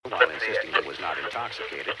not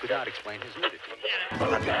intoxicated, could not explain his nudity.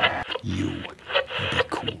 You be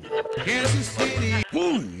cool. Kansas City.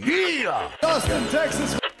 Ooh, yeah! Austin,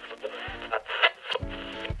 Texas.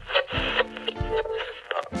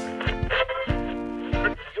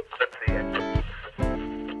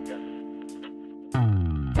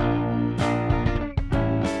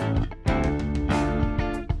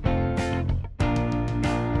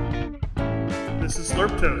 This is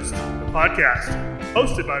Slurp Toast, the podcast,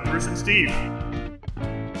 hosted by Bruce and Steve.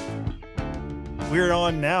 We're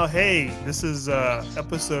on now. Hey, this is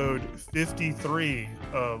episode 53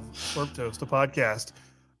 of Slurp Toast, the podcast.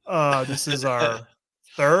 This is our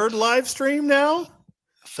third live stream now.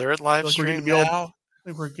 Third live stream now. I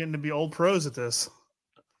think we're getting to be old pros at this.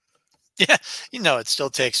 Yeah, it still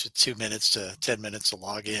takes 2 minutes to 10 minutes to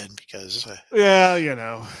log in because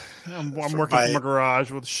I'm working from a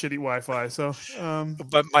garage with shitty Wi-Fi. So,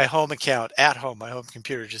 but my home account at home, my home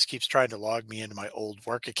computer just keeps trying to log me into my old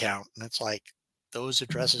work account, and it's like those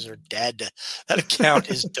addresses are dead. That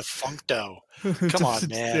account is defuncto. Come on,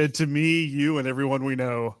 man. To me, you, and everyone we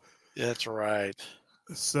know. That's right.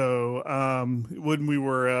 So, when we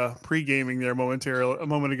were pre-gaming there a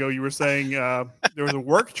moment ago, you were saying there was a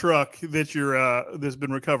work truck that that's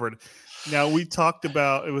been recovered. Now, we talked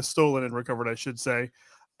about it was stolen and recovered, I should say.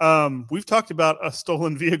 We've talked about a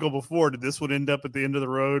stolen vehicle before. Did this one end up at the end of the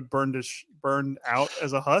road, burned out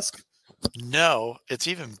as a husk? No, it's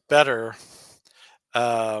even better.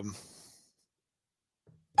 Oh,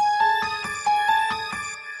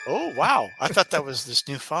 wow. I thought that was this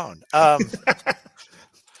new phone.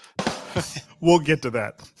 We'll get to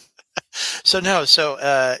that.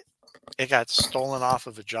 It got stolen off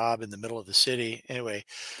of a job in the middle of the city. Anyway,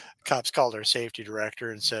 cops called our safety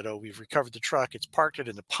director and said, "Oh, we've recovered the truck. It's parked at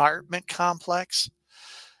an apartment complex."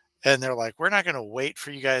 And they're like, "We're not going to wait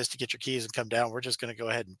for you guys to get your keys and come down. We're just going to go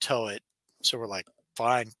ahead and tow it." So we're like,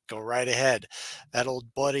 "Fine, go right ahead." That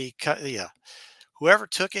old buddy, whoever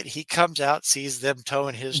took it, he comes out, sees them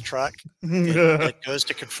towing his truck, and goes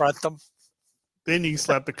to confront them. Then you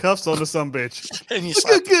slap the cuffs on the sumbitch. And you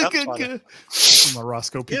slap the cuffs on it. My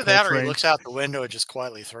Roscoe P. Either that or he looks out the window and just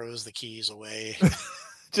quietly throws the keys away.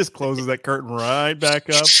 Just closes that curtain right back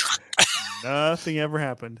up. Nothing ever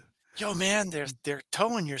happened. Yo, man, they're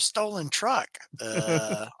towing your stolen truck.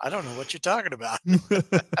 I don't know what you're talking about.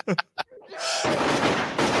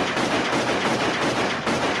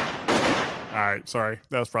 All right, sorry.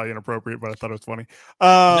 That was probably inappropriate, but I thought it was funny.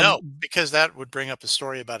 No, because that would bring up a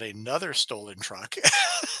story about another stolen truck.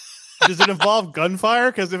 Does it involve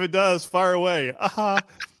gunfire? Because if it does, fire away.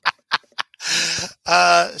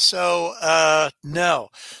 No.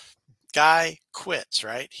 Guy quits,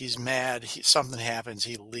 right? He's mad. Something happens.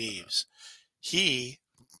 He leaves. He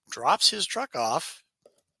drops his truck off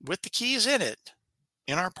with the keys in it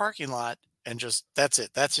in our parking lot. And just that's it.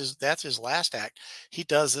 That's his last act. He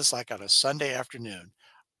does this like on a Sunday afternoon.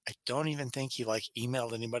 I don't even think he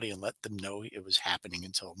emailed anybody and let them know it was happening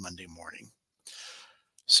until Monday morning.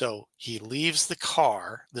 So he leaves the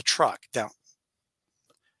truck down.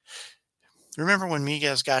 Remember when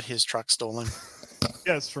Miguez got his truck stolen?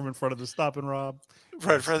 Yes, from in front of the Stop and Rob.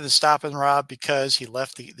 Right in front of the Stop and Rob because he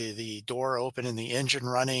left the door open and the engine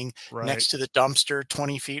running next to the dumpster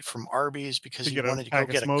 20 feet from Arby's because he wanted to go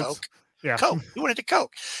get a Coke. Yeah. Coke. He wanted a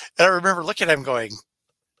Coke. And I remember looking at him going,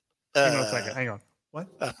 hang on a second. Hang on. What?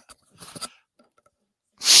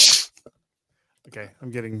 Okay.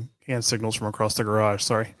 I'm getting hand signals from across the garage.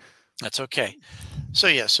 Sorry. That's okay. So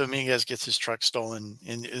Miguez gets his truck stolen.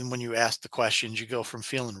 And when you ask the questions, you go from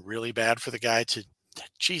feeling really bad for the guy to,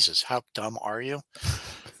 Jesus, how dumb are you?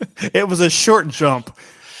 It was a short jump.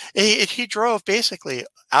 He drove basically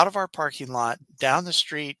out of our parking lot, down the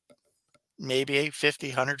street, maybe 50,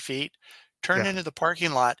 100 feet, turned into the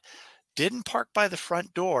parking lot, didn't park by the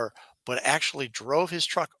front door, but actually drove his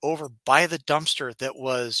truck over by the dumpster that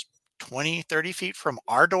was 20, 30 feet from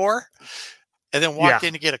our door, and then walked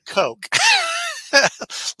in to get a Coke.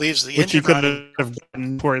 Leaves the engine running. Which he could have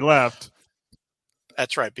done before he left.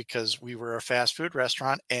 That's right, because we were a fast food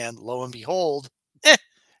restaurant, and lo and behold,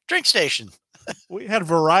 drink station. We had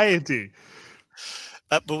variety.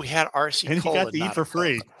 But we had RC and Cola. And he got to eat for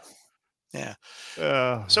free. Yeah.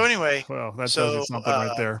 So anyway. Well, that tells you something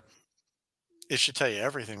right there. It should tell you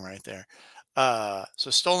everything right there. So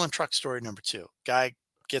stolen truck story number 2. Guy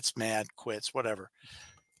gets mad, quits, whatever.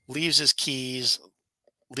 Leaves his keys,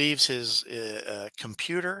 leaves his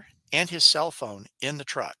computer and his cell phone in the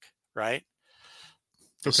truck, right?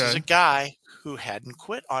 This is a guy who hadn't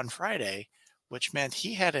quit on Friday, which meant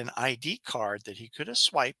he had an ID card that he could have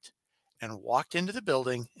swiped and walked into the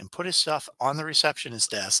building and put his stuff on the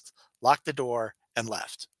receptionist desk, locked the door, and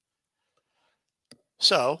left.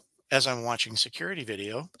 So as I'm watching security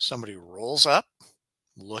video, somebody rolls up,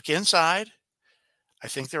 look inside. I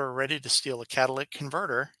think they were ready to steal a catalytic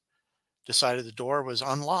converter, decided the door was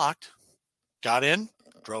unlocked, got in,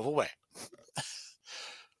 drove away.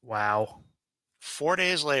 Wow. 4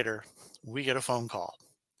 days later, we get a phone call.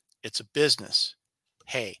 It's a business.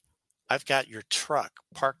 Hey, I've got your truck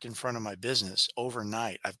parked in front of my business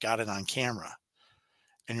overnight. I've got it on camera.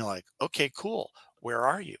 And you're like, okay, cool. Where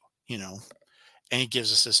are you? You know, and he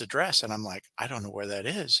gives us this address. And I'm like, I don't know where that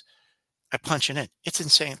is. I punch it in. It's in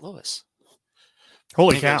St. Louis.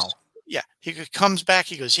 Holy And he cow. goes, yeah. Comes back.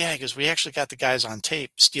 He goes, yeah. He goes, we actually got the guys on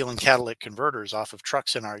tape stealing catalytic converters off of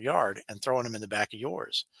trucks in our yard and throwing them in the back of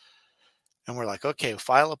yours. And we're like, okay,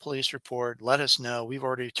 file a police report. Let us know. We've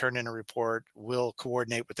already turned in a report. We'll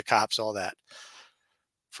coordinate with the cops, all that.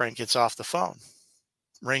 Frank gets off the phone.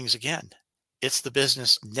 Rings again. It's the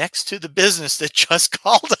business next to the business that just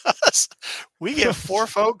called us. We get 4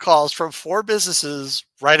 phone calls from 4 businesses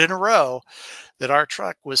right in a row that our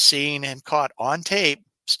truck was seen and caught on tape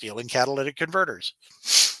stealing catalytic converters.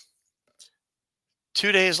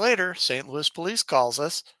 2 days later, St. Louis police calls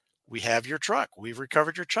us. We have your truck. We've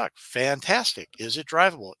recovered your truck. Fantastic. Is it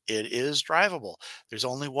drivable? It is drivable. There's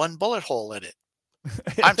only one bullet hole in it.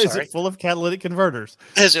 I'm Is sorry. it full of catalytic converters?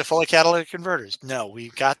 Is it full of catalytic converters? No, we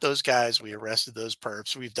got those guys. We arrested those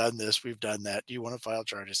perps. We've done this. We've done that. Do you want to file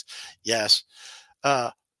charges? Yes.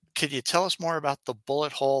 Could you tell us more about the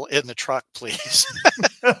bullet hole in the truck, please?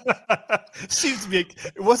 Seems to be.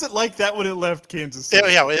 It wasn't like that when it left Kansas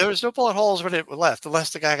City. Yeah, there was no bullet holes when it left,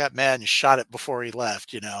 unless the guy got mad and shot it before he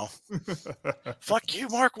left, you know. Fuck you,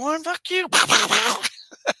 Mark 1. Fuck you.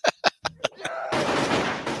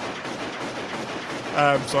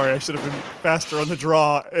 I'm sorry. I should have been faster on the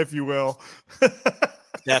draw, if you will.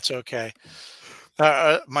 That's okay.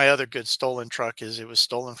 My other good stolen truck is it was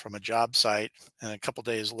stolen from a job site. And a couple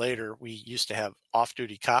days later, we used to have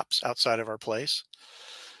off-duty cops outside of our place.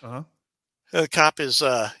 Uh-huh. The cop is,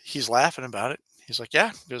 he's laughing about it. He's like,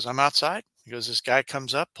 yeah, he goes, I'm outside. He goes, this guy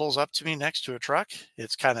comes up, pulls up to me next to a truck.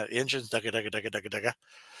 It's kind of engines, dugga.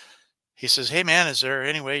 He says, hey man, is there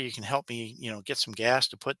any way you can help me, get some gas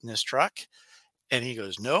to put in this truck? And he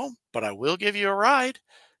goes, no, but I will give you a ride.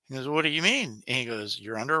 He goes, what do you mean? And he goes,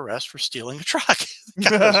 you're under arrest for stealing a truck. The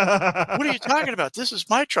guy goes, what are you talking about? This is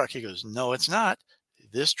my truck. He goes, no, it's not.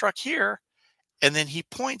 This truck here. And then he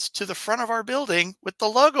points to the front of our building with the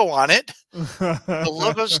logo on it. The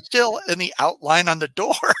logo's still in the outline on the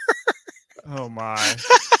door. Oh my.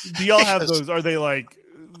 Do y'all have those? Are they like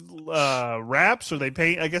wraps or they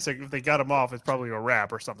paint? I guess if they got them off, it's probably a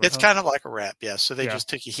wrap or something. It's kind of like a wrap, yeah. So they just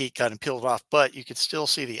took a heat gun and peeled it off, but you could still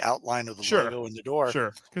see the outline of the logo in the door.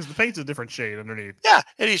 Sure, because the paint's a different shade underneath. Yeah,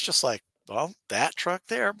 and he's just like, well, that truck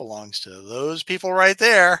there belongs to those people right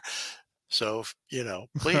there. So,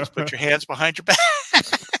 please put your hands behind your back.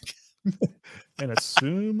 And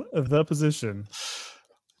assume the position.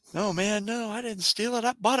 No, man, no, I didn't steal it.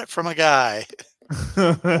 I bought it from a guy.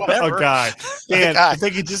 A guy. Man, guy. if they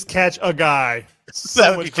could just catch a guy,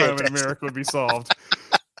 so much crime in America would be solved.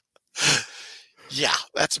 Yeah,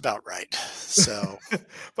 that's about right. So,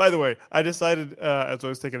 by the way, I decided as I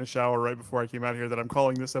was taking a shower right before I came out here that I'm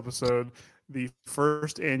calling this episode the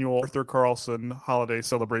first annual Arthur Carlson holiday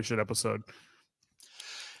celebration episode.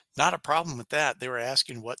 Not a problem with that. They were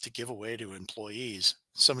asking what to give away to employees.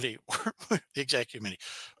 Somebody, the executive committee,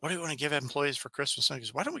 what do you want to give employees for Christmas? And he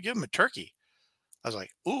goes, why don't we give them a turkey? I was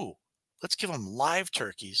like, ooh, let's give them live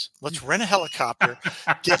turkeys. Let's rent a helicopter,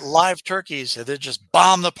 get live turkeys, and then just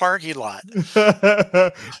bomb the parking lot.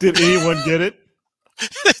 Did anyone get it?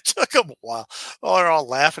 It took them a while. Oh, they're all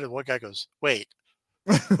laughing. And one guy goes, wait,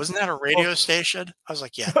 wasn't that a radio station? I was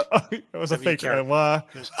like, yeah. It was a fake. He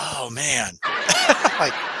goes, oh, man.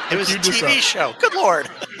 Like, it was a TV show. Good Lord.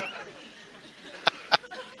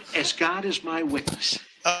 As God is my witness,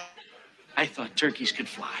 I thought turkeys could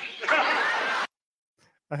fly.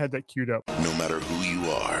 I had that queued up. No matter who you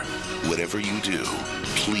are, whatever you do,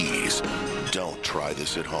 please don't try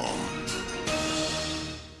this at home.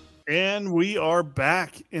 And we are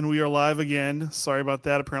back, and we are live again. Sorry about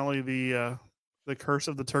that. Apparently, the curse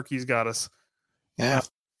of the turkeys got us. Yeah.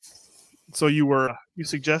 So you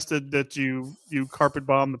suggested that you carpet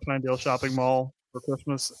bomb the Pinedale Shopping Mall for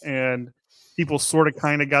Christmas, and people sort of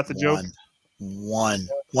kind of got the joke. One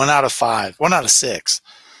out of 5. 1 out of 6.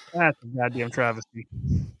 That's a goddamn travesty.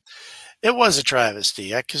 It was a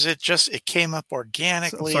travesty because it came up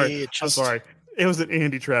organically. I'm sorry. It was an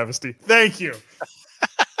Andy travesty. Thank you.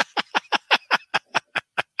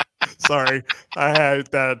 Sorry,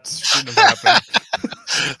 that shouldn't have happened.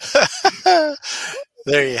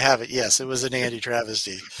 There you have it. Yes, it was an Andy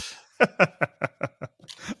travesty.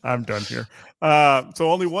 I'm done here.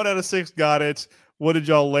 So only 1 out of 6 got it. What did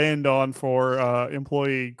y'all land on for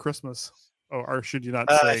employee Christmas? Or should you not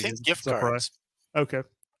say? I think gift cards. Okay.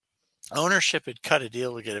 Ownership had cut a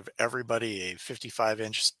deal to get everybody a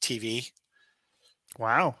 55-inch TV.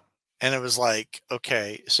 Wow. And it was like,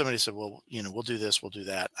 okay, somebody said, well, we'll do this, we'll do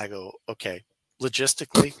that. I go, okay,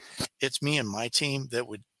 logistically, it's me and my team that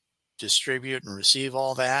would distribute and receive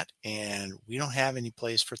all that. And we don't have any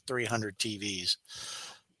place for 300 TVs.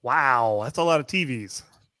 Wow. That's a lot of TVs.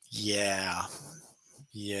 Yeah.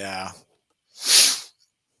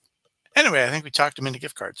 Anyway, I think we talked them into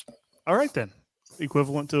gift cards. All right, then.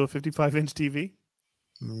 Equivalent to a 55-inch TV?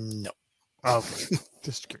 No. Okay.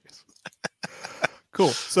 Just curious. Cool.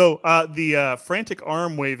 So the frantic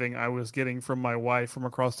arm waving I was getting from my wife from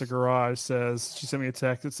across the garage says, she sent me a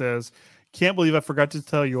text that says, can't believe I forgot to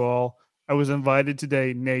tell you all. I was invited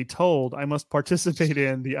today, nay told, I must participate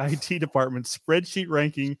in the IT department's spreadsheet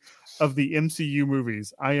ranking of the MCU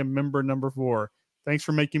movies. I am member number 4. Thanks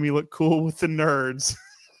for making me look cool with the nerds.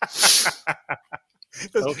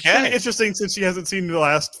 Okay. Interesting since she hasn't seen the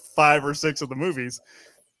last 5 or 6 of the movies.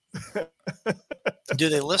 Do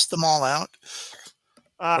they list them all out?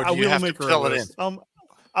 I will will make her a list.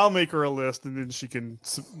 I'll make her a list, and then she can,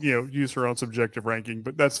 use her own subjective ranking.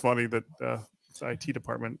 But that's funny that the IT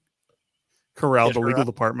department corralled the legal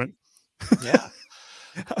department. Yeah.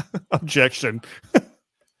 Objection.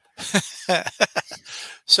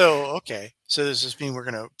 So okay. So does this mean we're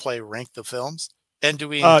going to play rank the films? And do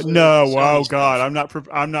we? No. Oh God, I'm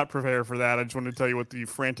not prepared for that. I just wanted to tell you what the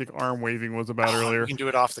frantic arm waving was about earlier. We can do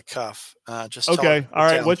it off the cuff. Just okay. All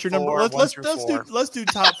right. What's your number? Let's do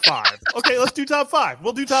top 5. Okay. Let's do top 5.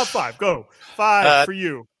 We'll do top 5. Go 5 for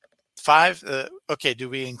you. 5. Okay. Do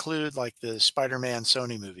we include like the Spider-Man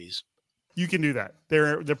Sony movies? You can do that.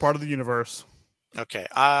 They're part of the universe. Okay.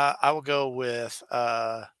 I will go with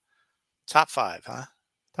top 5. Huh?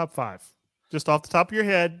 Top 5. Just off the top of your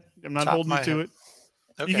head. I'm not holding you to it.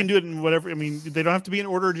 Okay. You can do it in whatever. I mean, they don't have to be in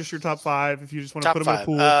order. Just your top 5. If you just want to put them in a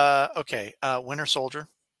pool. Okay. Winter Soldier.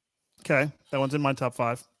 Okay, that one's in my top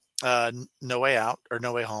 5. No Way Out or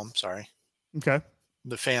No Way Home. Sorry. Okay.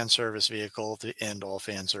 The fan service vehicle to end all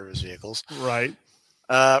fan service vehicles. Right.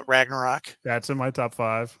 Ragnarok. That's in my top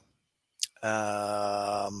 5.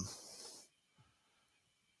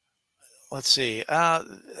 Let's see. How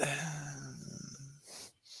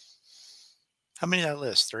many did I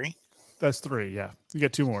list? 3? That's 3, yeah. You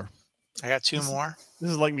got 2 more. I got 2 more.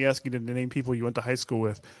 This is like me asking you to name people you went to high school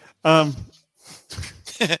with. And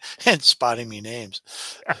spotting me names.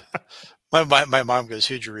 My mom goes,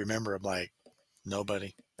 who'd you remember? I'm like,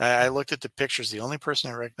 nobody. I looked at the pictures. The only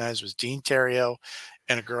person I recognized was Dean Terrio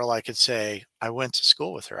and a girl I could say, I went to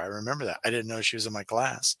school with her. I remember that. I didn't know she was in my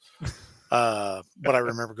class. But I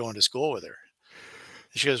remember going to school with her.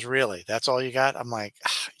 She goes, really? That's all you got? I'm like,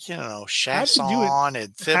 Chasson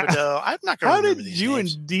and Thibodeau. I'm not going to remember these names. How did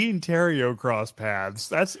you and Dean Terrio cross paths?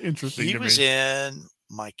 That's interesting to me. He was in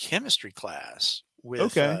my chemistry class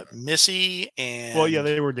with Missy and... Well, yeah,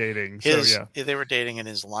 they were dating. They were dating and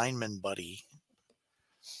his lineman buddy.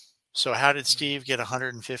 So how did Steve get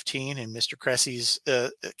 115 in Mr. Cressy's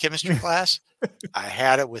chemistry class? I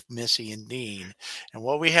had it with Missy and Dean. And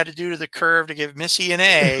what we had to do to the curve to give Missy an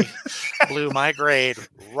A blew my grade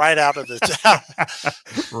right out of the top.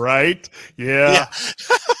 Right? Yeah.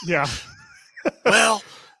 Yeah. Well,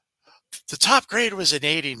 the top grade was an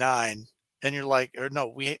 89. And you're like,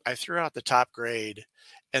 I threw out the top grade.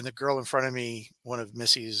 And the girl in front of me, one of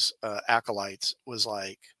Missy's acolytes, was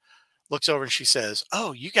like, looks over and she says,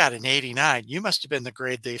 oh, you got an 89. You must have been the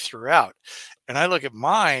grade they threw out. And I look at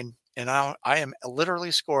mine, and I am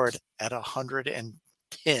literally scored at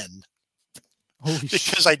 110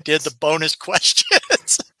 because I did the bonus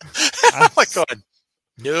questions. I'm like going,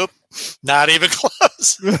 nope, not even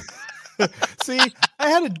close. See, I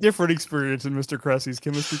had a different experience in Mr. Cressy's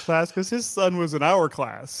chemistry class because his son was in our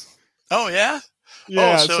class. Oh, yeah?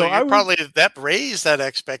 Yeah, so you probably that raised that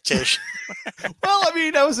expectation. Well, I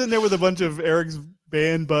mean, I was in there with a bunch of Eric's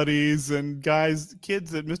band buddies and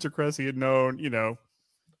kids that Mr. Cressy had known,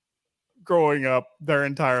 growing up their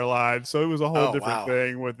entire lives. So it was a whole different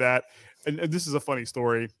thing with that. And this is a funny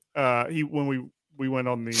story. When we went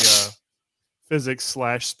on the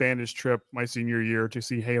physics/Spanish trip my senior year to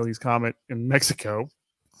see Halley's Comet in Mexico.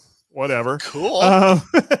 Whatever. Cool.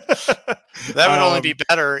 That would only be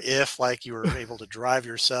better if, like, you were able to drive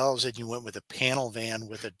yourselves and you went with a panel van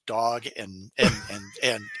with a dog and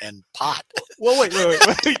pot. Well, wait.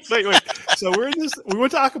 So we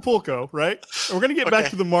went to Acapulco, right? And we're gonna get back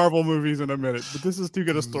to the Marvel movies in a minute, but this is too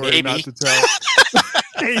good a story not to tell.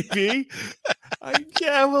 Maybe.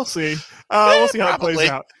 Yeah, we'll see. We'll see how it plays Probably.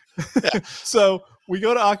 out. Yeah. So we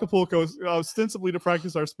go to Acapulco ostensibly to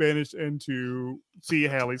practice our Spanish and to see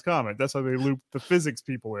Halley's Comet. That's how they loop the physics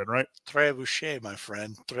people in, right? Trebuchet, my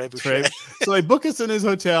friend. Trebuchet. So they book us in his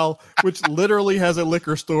hotel, which literally has a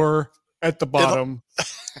liquor store at the bottom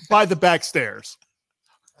by the back stairs.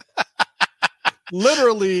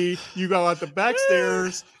 Literally, you go out the back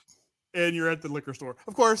stairs and you're at the liquor store.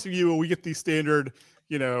 Of course, we get the standard,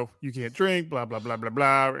 you can't drink, blah, blah, blah, blah,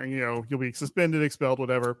 blah. And, you'll be suspended, expelled,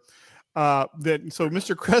 whatever. So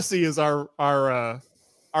Mr. Cressy is our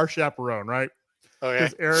chaperone, right? Okay.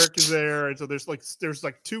 Because Eric is there. And so there's like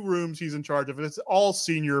 2 rooms he's in charge of, and it's all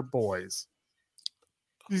senior boys.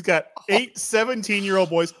 He's got 8 17-year-old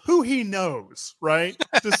boys who he knows, right?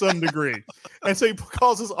 To some degree. And so he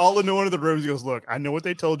calls us all into one of the rooms. He goes, look, I know what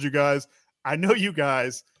they told you guys. I know you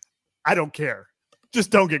guys. I don't care.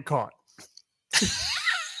 Just don't get caught.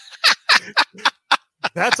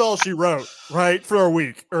 That's all she wrote, right? For a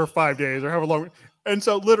week or 5 days or however long. And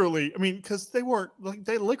so literally, I mean, because they weren't like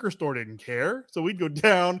the liquor store didn't care. So we'd go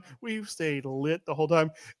down. We stayed lit the whole time.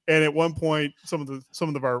 And at one point, some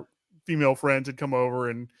of our female friends had come over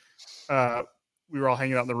and we were all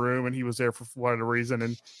hanging out in the room and he was there for whatever reason.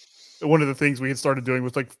 And one of the things we had started doing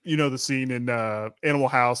was like, the scene in Animal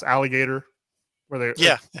House, Alligator, where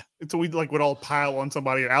they, and so we would all pile on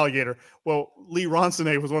somebody, an alligator. Well, Lee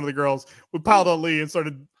Ronsonet was one of the girls. We piled on Lee and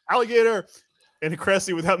started alligator. And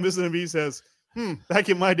Cressy, without missing a beat, says, back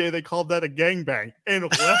in my day, they called that a gangbang, and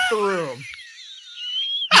left the room.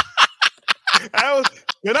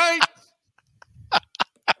 Good night.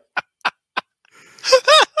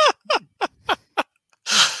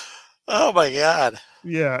 Oh my God.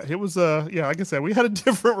 Yeah, it was like I said, we had a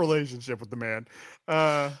different relationship with the man.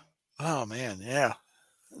 Oh man, yeah.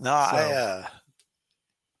 No, I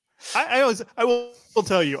will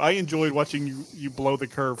tell you, I enjoyed watching you blow the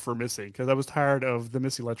curve for Missy because I was tired of the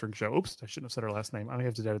Missy Lettering show. Oops, I shouldn't have said her last name. I may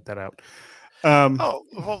have to edit that out. oh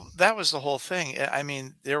well, that was the whole thing. I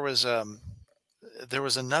mean, there was another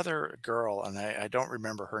girl, and I don't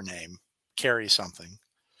remember her name, Carrie something.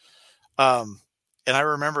 And I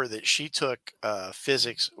remember that she took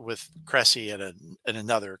physics with Cressy in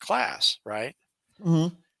another class, right?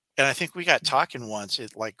 Mm-hmm. And I think we got talking once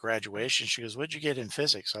at like graduation. She goes, "What'd you get in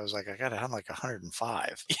physics?" I was like, "I got like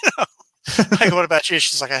 105." I go, "What about you?"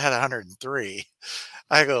 She's like, "I had 103."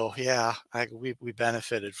 I go, "Yeah." We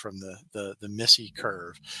benefited from the Missy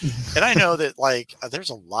curve, and I know that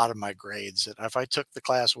there's a lot of my grades that if I took the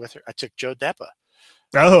class with her, I took Joe Deppa.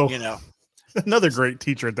 Oh, another great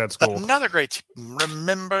teacher at that school. Another great.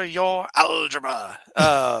 Remember your algebra.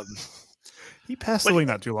 He passed away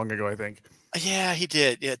not too long ago, I think. Yeah, he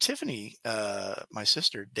did. Yeah, Tiffany, my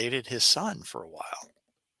sister, dated his son for a while.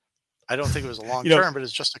 I don't think it was a long term, but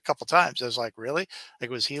it's just a couple times. I was like, really? Like,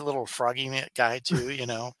 was he a little froggy guy too?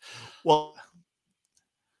 Well,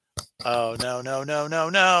 oh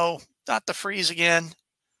no, not the freeze again.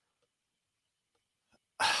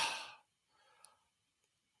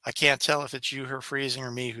 I can't tell if it's you who are freezing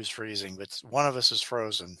or me who's freezing, but one of us is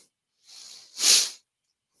frozen.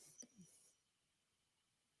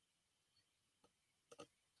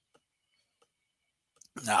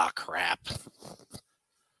 Ah, crap.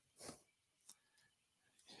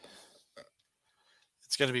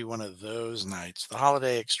 It's going to be one of those nights. The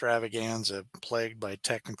holiday extravaganza plagued by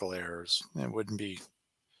technical errors. It wouldn't be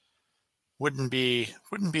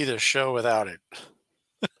the show without it.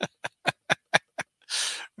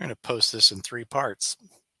 We're going to post this in 3 parts.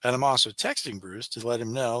 And I'm also texting Bruce to let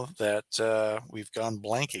him know that we've gone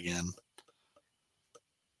blank again.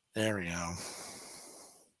 There we go.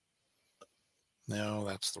 No,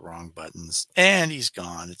 that's the wrong buttons. And he's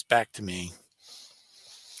gone. It's back to me.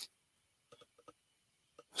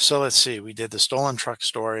 So let's see. We did the stolen truck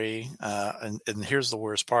story. And here's the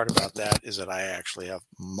worst part about that is that I actually have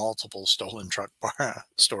multiple stolen truck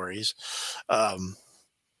stories. I'm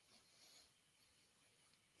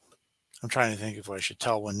trying to think if I should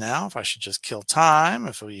tell one now, if I should just kill time,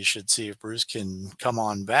 if we should see if Bruce can come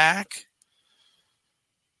on back.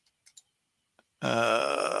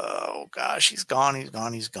 Oh gosh, he's gone.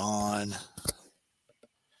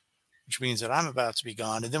 Which means that I'm about to be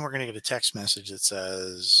gone. And then we're going to get a text message that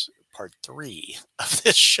says part 3 of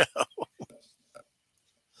this show.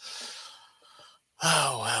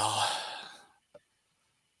 Oh, well.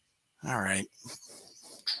 All right.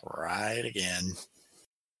 Try it again.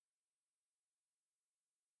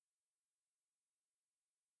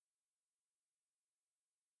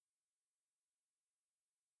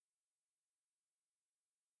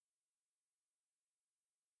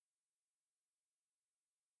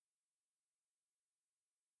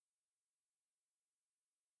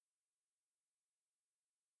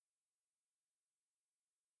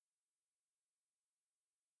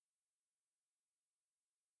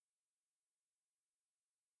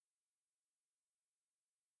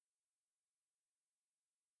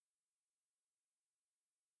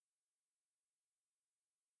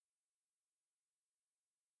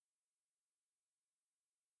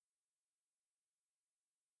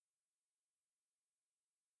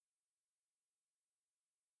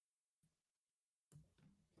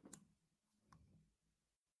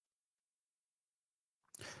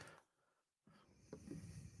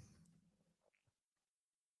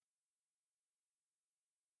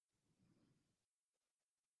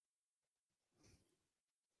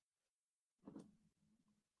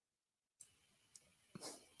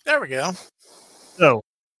 There we go. So,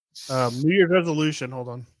 New Year's resolution. Hold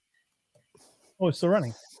on. Oh, it's still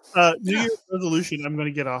running. New Year's resolution. I'm going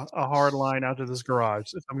to get a hard line out to this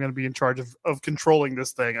garage. I'm going to be in charge of controlling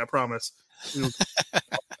this thing. I promise.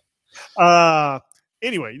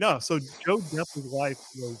 Anyway, no. So Joe Depp's wife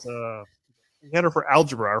was we had her for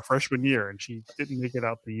algebra our freshman year, and she didn't make it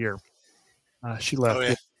out the year. She left. Oh,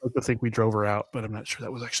 yeah. I think we drove her out, but I'm not sure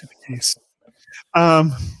that was actually the case. Huh.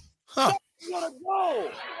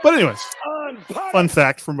 But anyways, fun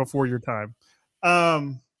fact from before your time.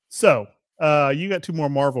 So you got 2 more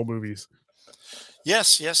Marvel movies.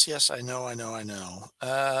 Yes. I know. And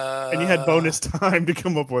you had bonus time to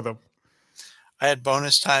come up with them. I had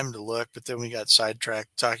bonus time to look, but then we got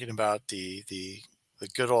sidetracked talking about the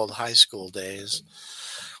good old high school days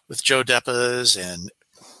with Joe Deppas and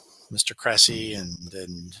Mr. Cressy,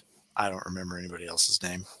 and I don't remember anybody else's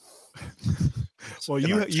name. Well,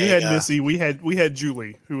 you had Missy. We had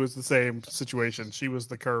Julie, who was the same situation. She was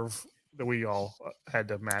the curve that we all had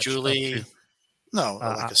to match. Julie, no,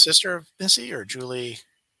 like a sister of Missy, or Julie?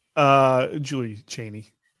 Julie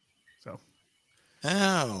Cheney. So.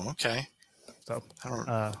 Oh, okay. So I don't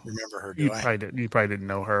remember her. You probably didn't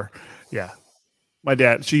know her. Yeah, my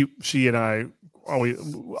dad. She and I always.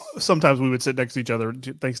 Sometimes we would sit next to each other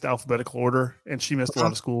thanks to alphabetical order, and she missed a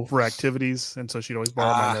lot of school for activities, and so she'd always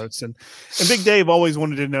borrow my notes. And Big Dave always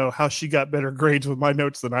wanted to know how she got better grades with my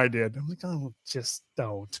notes than I did. I'm like, oh, just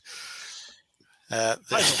don't. By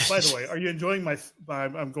the way, are you enjoying my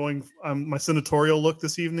senatorial look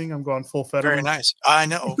this evening? I'm going full Fetterman. Very nice. I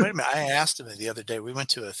know. Wait a minute. I asked him the other day. We went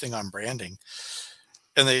to a thing on branding,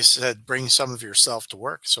 and they said, bring some of yourself to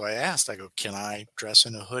work. So I asked, I go, can I dress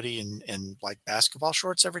in a hoodie and like basketball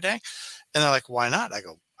shorts every day? And they're like, why not? I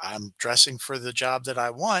go, I'm dressing for the job that I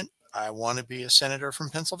want. I want to be a senator from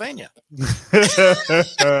Pennsylvania. They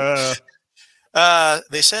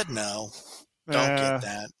said, no, don't get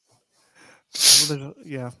that. Well,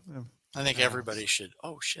 yeah. I think everybody should.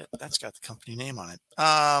 Oh shit, that's got the company name on it.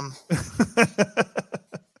 I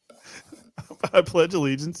pledge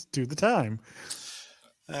allegiance to the time.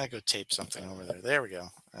 I go tape something over there. There we go.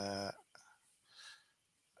 Can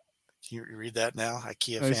you read that now?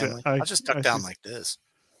 IKEA family. I'll just duck down like this.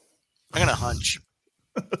 I'm gonna hunch.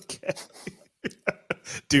 Okay.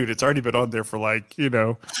 Dude, it's already been on there for like,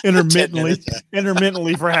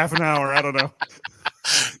 intermittently for half an hour. I don't know.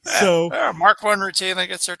 So Mark one routinely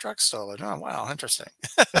gets their truck stolen. Oh wow, interesting.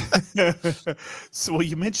 So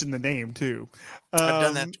you mentioned the name too. I've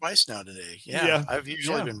done that twice now today. Yeah. I've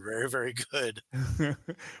usually been very, very good.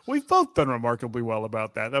 We've both done remarkably well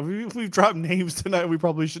about that. I mean, if we've dropped names tonight we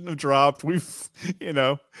probably shouldn't have dropped.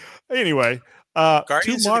 Anyway.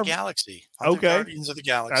 Guardians of the Galaxy. Okay. Guardians of the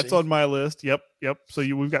Galaxy. That's on my list. Yep. So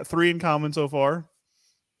we've got 3 in common so far.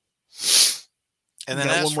 And then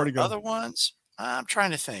as for other ones, I'm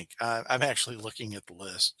trying to think. I'm actually looking at the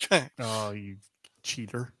list. Oh, you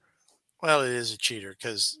cheater. Well, it is a cheater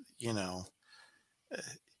because,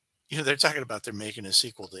 they're talking about they're making a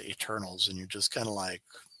sequel to Eternals, and you're just kind of like,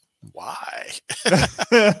 why?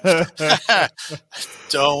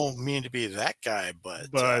 Don't mean to be that guy, but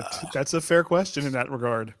that's a fair question in that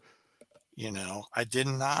regard. I did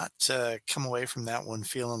not come away from that one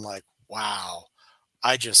feeling like, wow,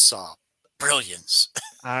 I just saw brilliance.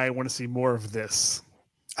 I want to see more of this.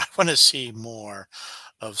 I want to see more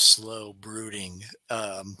of slow brooding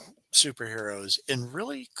superheroes in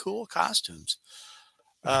really cool costumes.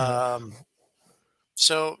 So,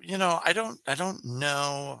 I don't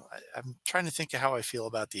know. I'm trying to think of how I feel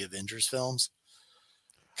about the Avengers films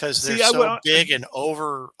because they're so big and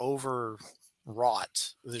overwrought.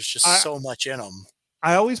 There's just so much in them.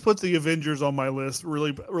 I always put the Avengers on my list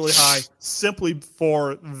really, really high, simply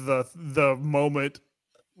for the moment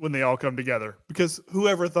when they all come together. Because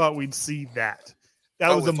whoever thought we'd see that?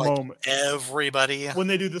 That was a moment. Everybody. When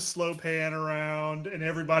they do the slow pan around and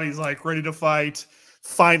everybody's like ready to fight.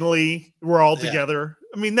 Finally, we're all together.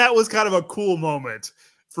 I mean, that was kind of a cool moment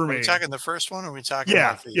for me. Are we talking the first one, or are we talking?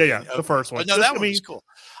 Yeah, the first one. No, that one was cool.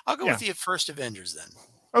 I'll go with the first Avengers then.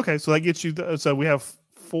 Okay, so that gets you. So we have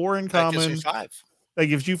 4 in common. That gives me 5. That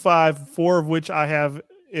gives you 5. 4 of which I have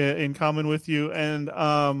in common with you. And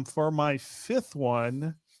for my 5th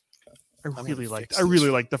one, I really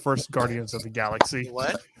liked the first Guardians of the Galaxy.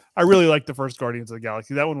 What? I really liked the first Guardians of the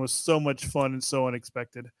Galaxy. That one was so much fun and so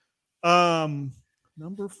unexpected.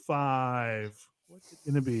 Number 5. What's it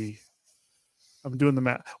gonna be? I'm doing the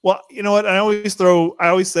math. Well, you know what? I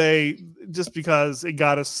always say, just because it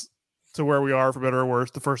got us to where we are, for better or worse,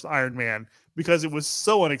 the first Iron Man, because it was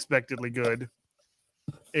so unexpectedly good,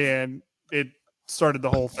 and it started the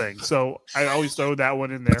whole thing. So I always throw that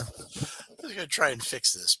one in there. was going to try and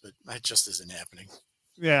fix this, but it just isn't happening.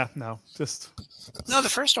 Yeah, no, just No, the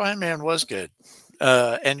first Iron Man was good.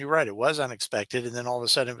 And you're right, it was unexpected. And then all of a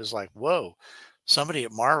sudden it was like, whoa, somebody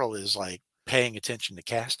at Marvel is like paying attention to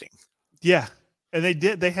casting. yeah. And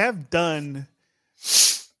they have done,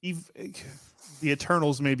 the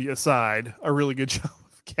Eternals maybe aside, a really good job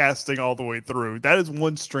of casting all the way through. That is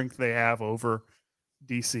one strength they have over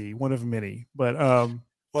DC, one of many. But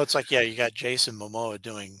Well, it's like, yeah, you got Jason Momoa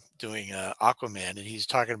doing Aquaman, and he's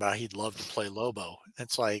talking about he'd love to play Lobo.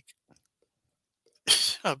 It's like,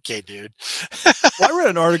 okay, dude. I read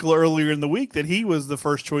an article earlier in the week that he was the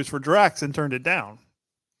first choice for Drax and turned it down.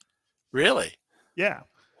 Really? Yeah,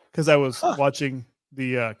 because I was watching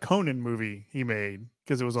the Conan movie he made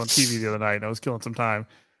because it was on TV the other night and I was killing some time.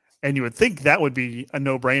 And you would think that would be a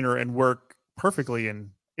no-brainer and work perfectly,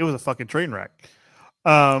 and it was a fucking train wreck.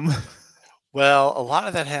 Well, a lot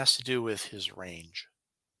of that has to do with his range.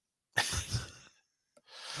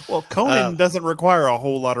 Well, Conan doesn't require a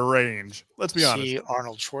whole lot of range. Let's be honest. See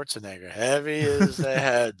Arnold Schwarzenegger. Heavy is the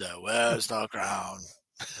head that wears the crown.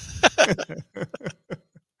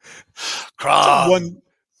 Crown.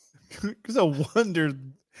 Because I wonder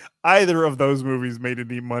either of those movies made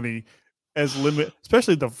any money as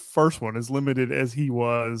especially the first one, as limited as he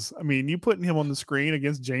was. I mean, you putting him on the screen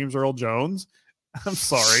against James Earl Jones. I'm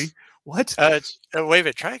sorry. What? Wait a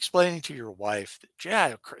minute. Try explaining to your wife that,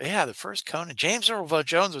 yeah, the first Conan, James Earl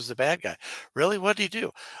Jones was the bad guy. Really? What did he do?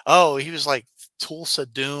 Oh, he was like Tulsa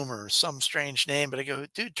Doom or some strange name. But I go,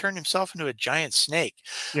 dude, turned himself into a giant snake.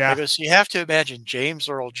 Yeah. I go, so you have to imagine James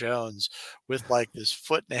Earl Jones with like this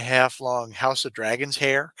 1.5 long House of Dragons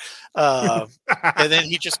hair. And then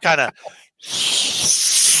he just kind of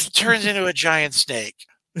turns into a giant snake.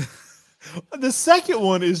 The second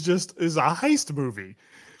one is a heist movie.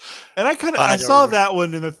 And I saw that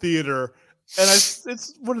one in the theater, and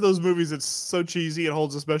it's one of those movies that's so cheesy it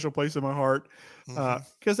holds a special place in my heart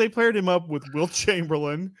because they paired him up with Wilt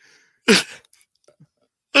Chamberlain,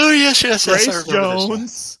 oh yes, Grace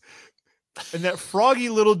Jones, and that froggy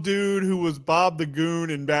little dude who was Bob the Goon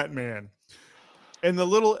in Batman, and the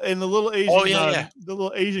little Asian the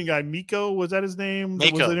little Asian guy Miko, was that his name?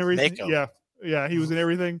 Mako. Was in everything? Mako. Yeah, he was in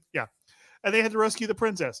everything. Yeah, and they had to rescue the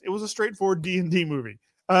princess. It was a straightforward D&D movie.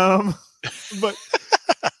 But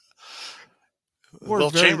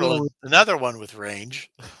Wilt Chamberlain, another one with range.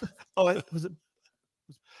 Oh, was it?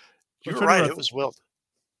 You were right. It was Wilt.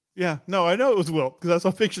 Yeah, no, I know it was Wilt because I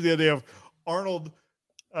saw a picture the other day of Arnold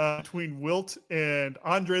between Wilt and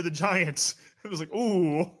Andre the Giant. It was like,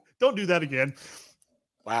 ooh, don't do that again.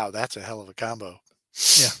 Wow, that's a hell of a combo.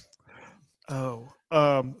 Yeah. Oh.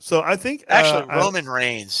 So I think actually Roman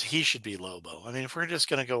Reigns, he should be Lobo. I mean, if we're just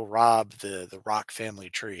gonna go rob the Rock family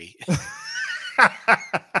tree.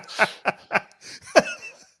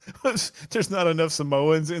 There's not enough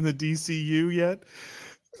Samoans in the DCU yet.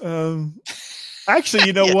 Actually,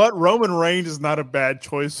 you know what? Roman Reigns is not a bad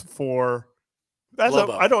choice for.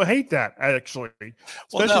 I don't hate that actually,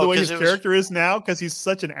 especially the way his character is now because he's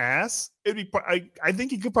such an ass. I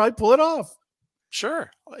think he could probably pull it off.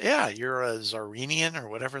 Sure. Yeah, you're a Tsarinian or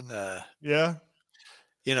whatever yeah.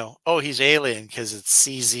 He's alien because it's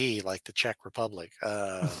CZ, like the Czech Republic,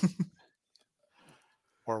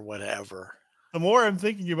 or whatever. The more I'm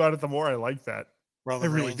thinking about it, the more I like that.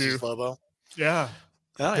 Roman Reigns is Lobo. Yeah.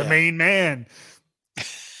 The main man.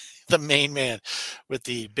 The main man with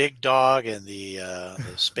the big dog and the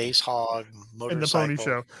space hog motorcycle. And the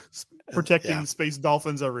pony show. Protecting space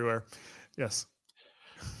dolphins everywhere. Yes.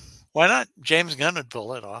 Why not? James Gunn would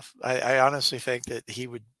pull it off. I honestly think that he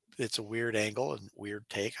would. It's a weird angle and weird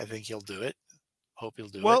take. I think he'll do it. Hope he'll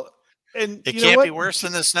do it. Well, and it can't be worse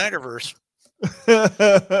than the Snyderverse.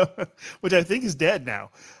 Which I think is dead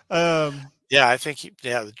now. Yeah, I think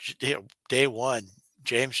day one,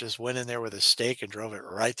 James just went in there with a stake and drove it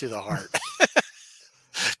right through the heart.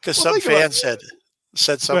 Because some fan said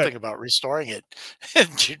something about restoring it,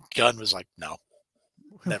 and Gunn was like, "No,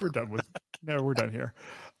 never. We're done with. No, we're done here."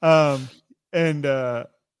 I was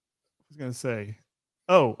gonna say,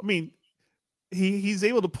 I mean, he's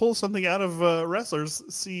able to pull something out of wrestlers.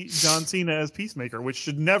 See John Cena as Peacemaker, which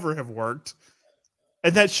should never have worked,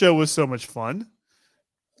 and that show was so much fun.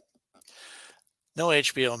 No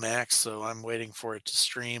HBO Max, so I'm waiting for it to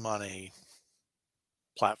stream on a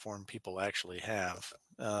platform people actually have.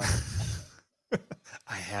 I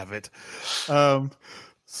have it. Yeah,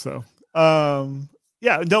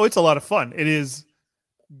 no, it's a lot of fun. It is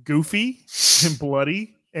goofy and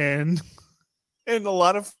bloody and a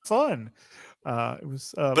lot of fun. It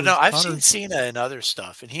was, but no, I've seen Cena and other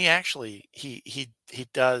stuff, and he actually he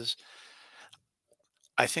does.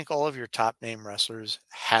 I think all of your top name wrestlers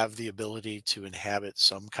have the ability to inhabit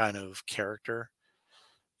some kind of character.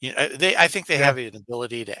 I think they Yeah. have an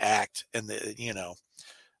ability to act, and and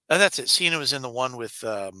that's it. Cena was in the one with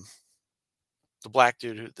the black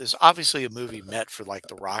dude. There's obviously a movie meant for like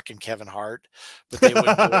The Rock and Kevin Hart, but they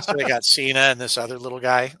wouldn't do it. So they got Cena and this other little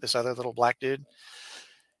guy, this other little black dude.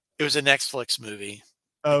 It was a Netflix movie.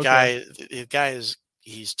 Oh, okay. The guy is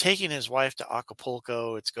he's taking his wife to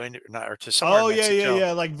Acapulco. It's going to not or to somewhere Oh in yeah, Mexico. yeah,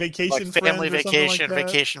 yeah. Like Vacation Like family Friends or something like that?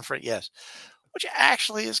 vacation friend, yes. Which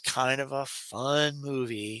actually is kind of a fun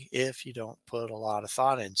movie if you don't put a lot of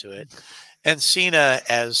thought into it. And Cena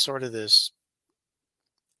as sort of this,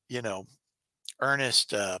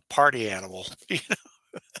 earnest party animal.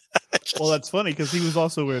 Well, that's funny because he was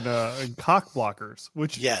also in Cock Blockers,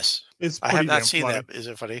 which Yes, is I pretty have not damn seen funny. that. Is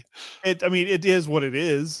it funny? I mean, it is what it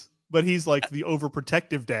is, but he's like the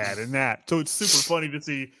overprotective dad in that. So it's super funny to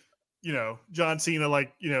see, John Cena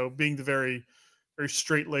being the very, very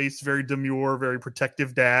straight laced, very demure, very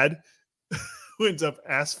protective dad who ends up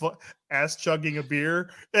ass chugging a beer,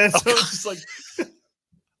 and so it's just like.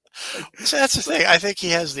 So that's the thing. I think he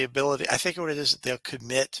has the ability. I think what it is, they'll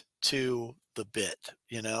commit to the bit.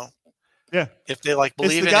 Yeah, If they like it's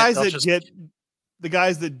believe the in guys it, they'll that just the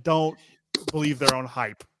guys that don't believe their own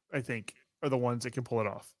hype. I think are the ones that can pull it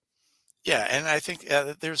off. yeah. And I think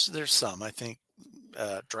there's some. I think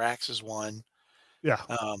Drax is one. Yeah,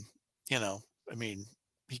 I mean,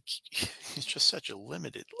 he's just such a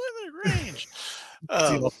limited range.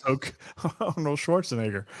 Arnold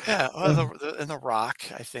Schwarzenegger. Yeah, and the Rock,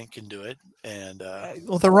 I think, can do it. And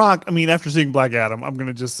Well, The Rock. I mean, after seeing Black Adam, I'm going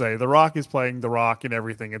to just say The Rock is playing The Rock in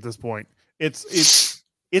everything at this point. It's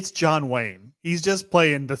John Wayne. He's just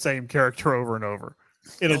playing the same character over and over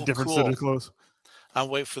in a different set of clothes. I'll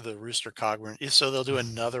wait for the Rooster Cogburn. So they'll do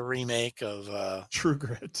another remake of True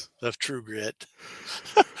Grit. True Grit.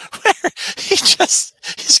 Where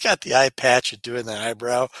he's got the eye patch and doing the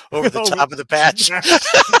eyebrow over the top of the patch.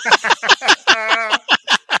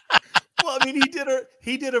 Well, I mean,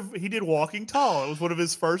 he did Walking Tall. It was one of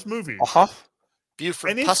his first movies.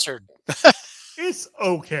 Buford And Pussard. It's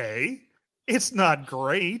okay. It's not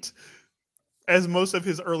great, as most of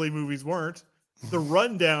his early movies weren't. The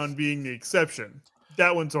Rundown being the exception.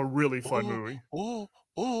 That one's a really fun movie.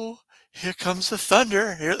 Oh, here comes the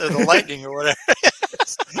thunder, the lightning or whatever.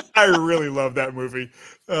 I really love that movie.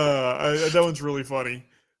 That one's really funny.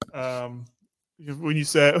 When you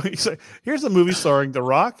say, here's a movie starring The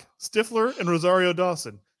Rock, Stifler, and Rosario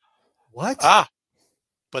Dawson. What?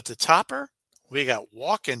 But the topper, we got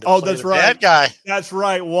Walken to play that's the right. bad guy. That's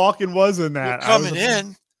right. Walken was in that. You're coming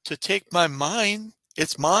in to take my mind.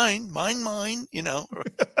 It's mine.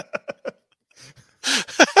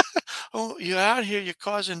 Oh, you're out here. You're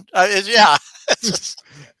causing. Yeah.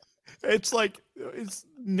 It's like it's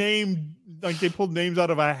named like they pulled names out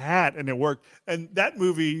of a hat and it worked. And that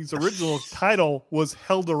movie's original title was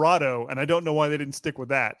Heldorado, and I don't know why they didn't stick with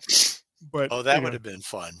that. But that would have been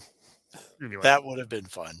fun. Anyway, that would have been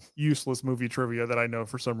fun. Useless movie trivia that I know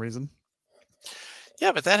for some reason.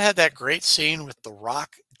 Yeah, but that had that great scene with The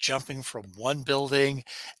Rock jumping from one building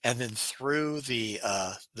and then through the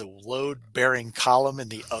load-bearing column in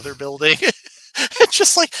the other building. It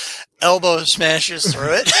just like elbow smashes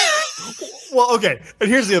through it. Well, okay. And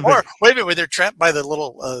here's the other Or thing. wait a minute, when they're trapped by the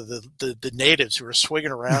little the natives who are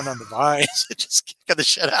swinging around on the vines, it just kicking the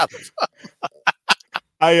shit out of them.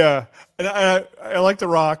 I like The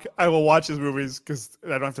Rock. I will watch his movies because I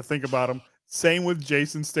don't have to think about them. Same with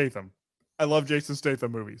Jason Statham. I love Jason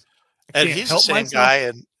Statham movies. And he's the same guy,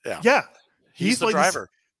 and yeah, he's the like driver.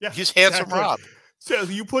 Yeah, he's Handsome Rob. So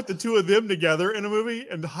you put the two of them together in a movie,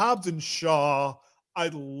 and Hobbs and Shaw. I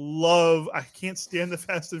can't stand the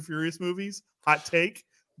Fast and Furious movies. Hot take,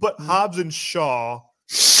 but Hobbs and Shaw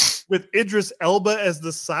with Idris Elba as the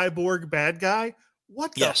cyborg bad guy.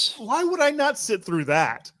 What? Yes. Why would I not sit through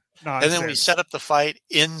that? Nonsense. And then we set up the fight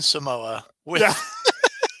in Samoa with,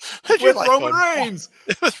 with Roman Reigns.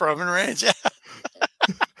 With Roman Reigns, yeah.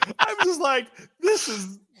 I'm just like, this.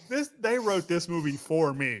 They wrote this movie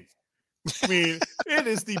for me. I mean, it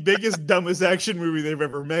is the biggest, dumbest action movie they've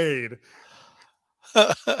ever made.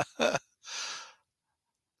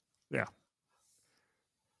 Yeah.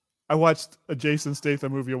 I watched a Jason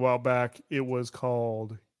Statham movie a while back. It was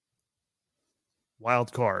called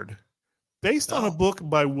Wild Card, based on a book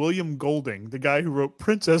by William Golding, the guy who wrote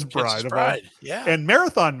Princess Bride. Yeah. And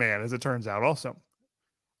Marathon Man, as it turns out, also.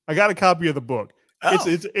 I got a copy of the book.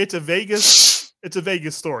 It's a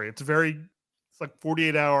Vegas story. It's like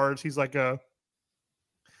 48 hours. He's like a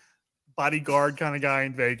bodyguard kind of guy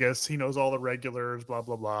in Vegas. He knows all the regulars, blah,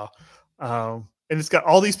 blah, blah. And it's got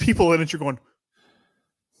all these people in it. You're going,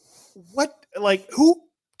 what? Like, who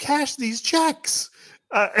cashed these checks?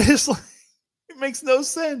 It's like, it makes no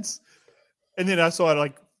sense. And then I saw it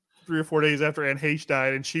like 3 or 4 days after Anne Heche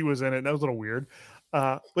died, and she was in it. And that was a little weird.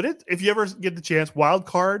 But if you ever get the chance, Wild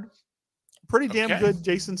Card, pretty damn good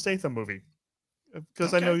Jason Statham movie.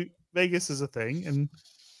 Because I know Vegas is a thing, and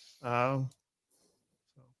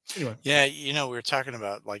anyway. Yeah, we were talking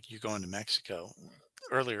about like you going to Mexico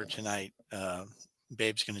earlier tonight.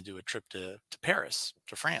 Babe's going to do a trip to Paris,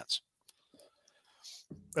 to France,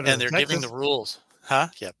 and they're giving the rules, huh?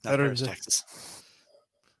 Yep, not Paris, Texas.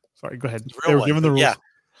 Sorry, go ahead. They were giving the rules.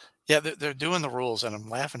 Yeah, they're doing the rules, and I'm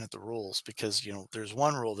laughing at the rules because there's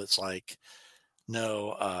one rule that's like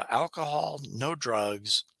no alcohol, no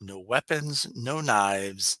drugs, no weapons, no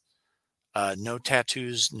knives, no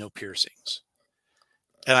tattoos, no piercings.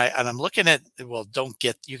 And I'm looking at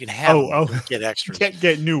you can have them, get extras. Can't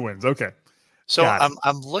get new ones. Okay. So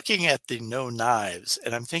I'm looking at the no knives,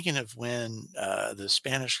 and I'm thinking of when the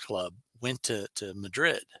Spanish club went to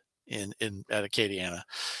Madrid at Acadiana,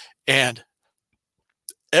 and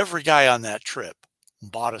every guy on that trip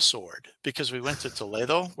bought a sword because we went to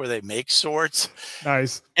Toledo where they make swords.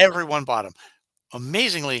 Nice. Everyone bought them.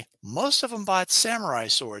 Amazingly, most of them bought samurai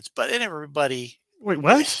swords, but everybody. Wait,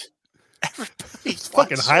 what? Everybody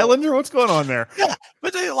fucking Highlander? What's going on there? Yeah,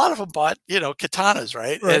 but a lot of them bought, katanas,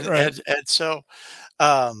 right? Right. And so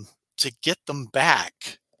to get them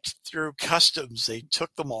back through customs, they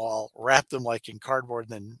took them all, wrapped them like in cardboard,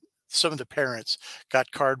 and then some of the parents got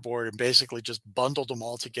cardboard and basically just bundled them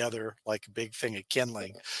all together like a big thing of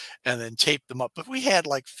kindling and then taped them up. But we had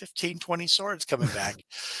like 15, 20 swords coming back.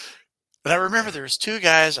 And I remember there was 2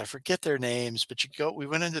 guys, I forget their names, but we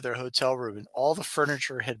went into their hotel room and all the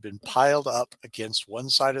furniture had been piled up against one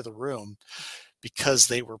side of the room because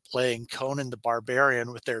they were playing Conan the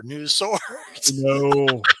Barbarian with their new swords.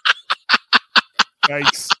 No.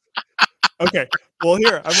 Yikes. Okay. Well,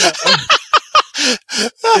 here,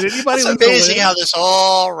 did anybody? It's amazing how this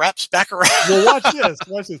all wraps back around. Well, watch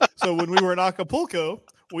this. So when we were in Acapulco,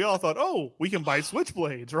 we all thought, oh, we can buy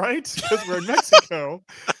switchblades, right? Because we're in Mexico.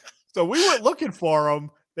 So we went looking for them.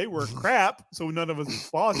 They were crap, so none of us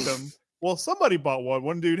bought them. Well, somebody bought one.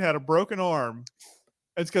 One dude had a broken arm.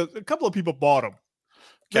 It's because a couple of people bought them.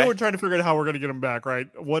 They were trying to figure out how we're going to get them back, right?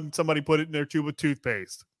 Somebody put it in their tube of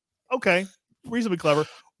toothpaste. Okay, reasonably clever.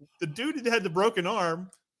 The dude that had the broken arm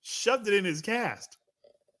shoved it in his cast.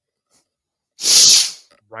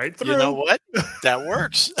 Right through. You know what? That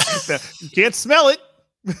works. You can't smell it.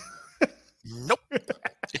 Nope.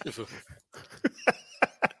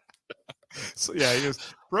 So yeah, he was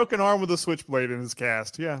broken arm with a switchblade in his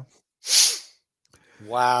cast. Yeah.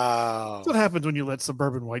 Wow. That's what happens when you let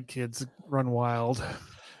suburban white kids run wild.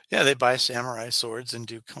 Yeah, they buy samurai swords and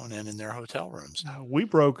do Conan in their hotel rooms. We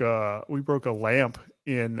broke a lamp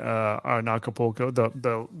in Acapulco.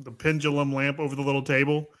 The pendulum lamp over the little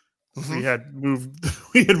table. Mm-hmm.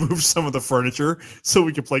 We had moved some of the furniture so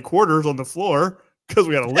we could play quarters on the floor because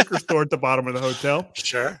we had a liquor store at the bottom of the hotel.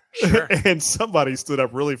 Sure. And somebody stood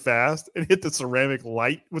up really fast and hit the ceramic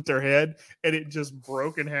light with their head, and it just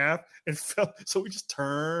broke in half and fell. So we just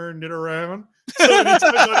turned it around. So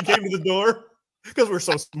anytime it came to the door, because we're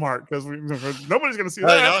so smart, because nobody's going to see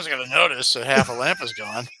that. No one's going to notice that half a lamp is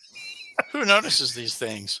gone. Who notices these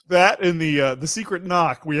things? That and the secret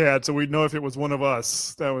knock we had, so we'd know if it was one of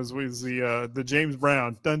us. That was the James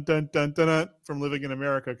Brown dun dun dun dun dun from Living in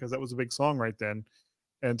America, because that was a big song right then.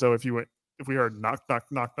 And so if we heard knock knock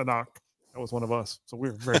knock knock knock, that was one of us. So we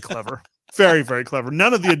were very clever, very very clever.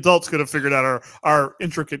 None of the adults could have figured out our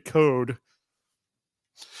intricate code.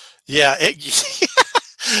 Yeah,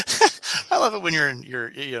 I love it when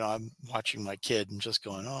I'm watching my kid and just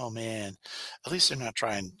going, oh man, at least they're not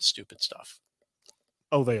trying stupid stuff.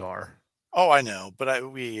 Oh, they are. Oh, I know, but I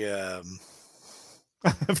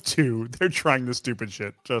have 2. They're trying the stupid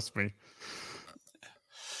shit. Trust me.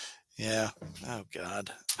 Yeah. Oh God,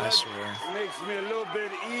 I swear. Makes me a little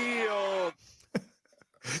bit ill.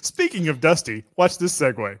 Speaking of Dusty, watch this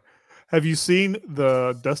segue. Have you seen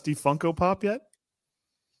the Dusty Funko Pop yet?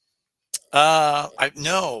 I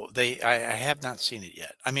have not seen it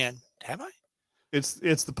yet. I mean, have I?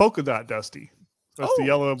 It's the polka dot Dusty. That's the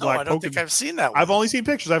yellow and black. I don't think I've seen that one. I've only seen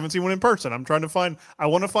pictures. I haven't seen one in person. I'm trying to find. I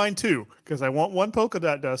want to find 2 because I want one polka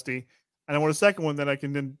dot Dusty, and I want a second one that I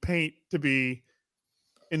can then paint to be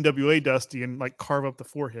NWA Dusty and like carve up the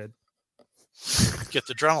forehead. Get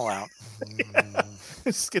the Dremel out. Yeah.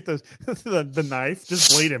 Just get the knife.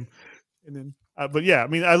 Just blade him, and then. But yeah, I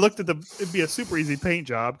mean, I looked at it'd be a super easy paint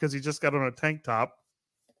job because he just got on a tank top.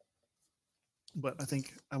 But I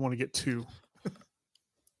think I want to get 2.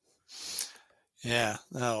 Yeah,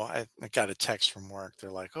 no, I got a text from work. They're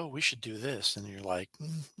like, "Oh, we should do this," and you're like,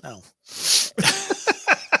 "No."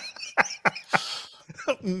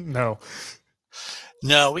 No.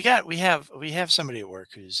 No, we have somebody at work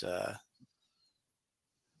who's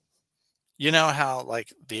you know how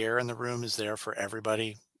like the air in the room is there for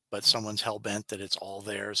everybody, but someone's hell bent that it's all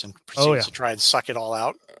theirs and Oh, proceeds yeah. to try and suck it all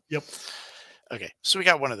out. Yep. Okay, so we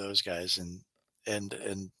got one of those guys, and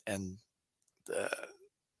uh,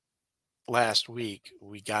 last week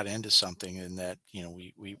we got into something in that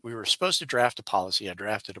we were supposed to draft a policy. I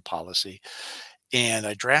drafted a policy, and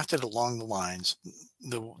I drafted along the lines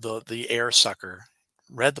the air sucker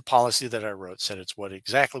read the policy that I wrote, said it's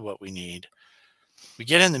exactly what we need. We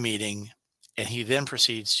get in the meeting, and he then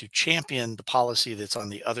proceeds to champion the policy that's on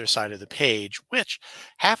the other side of the page, which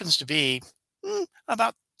happens to be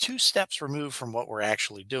about 2 steps removed from what we're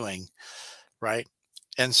actually doing, right?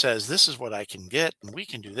 And says, this is what I can get, and we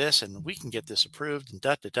can do this, and we can get this approved, and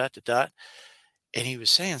dot, dot, dot, dot, dot. And he was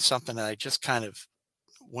saying something that I just kind of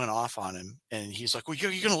went off on him, and he's like, well,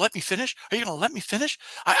 you're going to let me finish? Are you going to let me finish?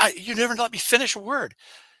 You never let me finish a word.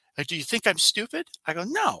 Like, do you think I'm stupid? I go,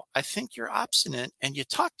 no, I think you're obstinate and you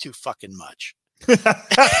talk too fucking much.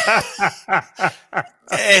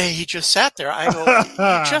 And he just sat there. I go,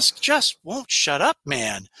 you just won't shut up,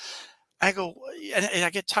 man. I go, and I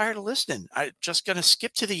get tired of listening. I'm just going to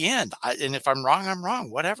skip to the end. And if I'm wrong, I'm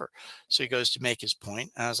wrong, whatever. So he goes to make his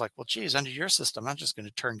point. And I was like, well, geez, under your system, I'm just going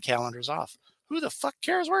to turn calendars off. Who the fuck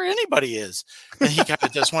cares where anybody is? And he kind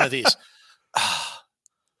of does one of these.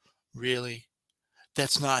 Really?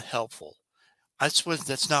 That's not helpful.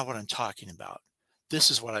 That's not what I'm talking about. This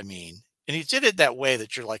is what I mean. And he did it that way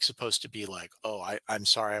that you're like supposed to be like, oh, I'm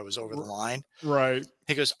sorry, I was over the line. Right.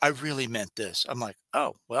 He goes, I really meant this. I'm like,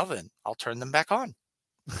 oh, well then I'll turn them back on.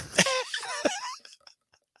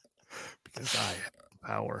 Because I have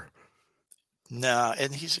power. No,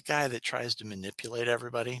 and he's a guy that tries to manipulate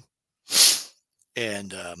everybody.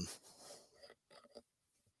 And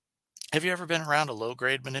have you ever been around a low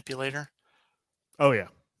grade manipulator? Oh yeah.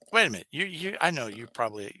 Wait a minute. I know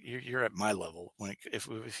you're at my level.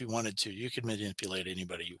 If you wanted to, you could manipulate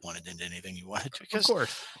anybody you wanted into anything you wanted to. Of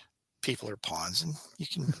course. People are pawns, and you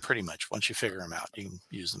can pretty much, once you figure them out, you can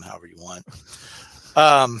use them however you want.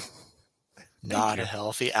 Not a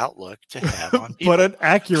healthy outlook to have on people. But an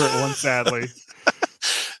accurate one, sadly.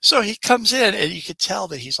 So he comes in, and you could tell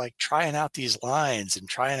that he's like trying out these lines and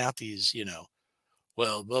trying out these,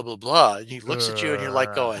 well, blah, blah, blah. And he looks at you, and you're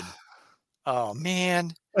like going, oh,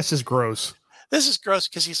 man. That's just gross. This is gross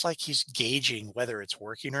because he's gauging whether it's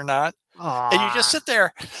working or not. Aww. And you just sit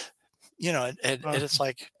there, and it's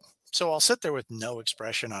like, so I'll sit there with no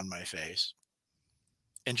expression on my face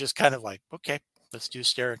and just kind of like, okay, let's do a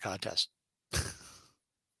staring contest.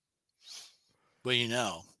 Well,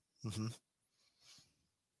 Mm-hmm.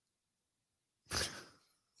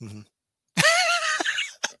 Mm-hmm.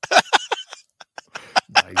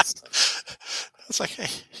 Nice. It's like, hey,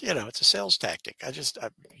 it's a sales tactic.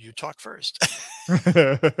 You talk first.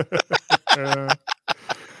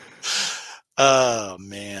 Oh,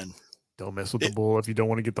 man. Don't mess with the bull if you don't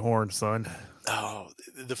want to get the horn, son. Oh,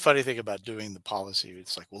 the funny thing about doing the policy,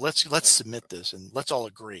 it's like, well, let's submit this and let's all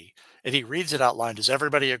agree. And he reads it out loud. Does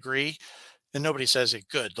everybody agree? And nobody says it.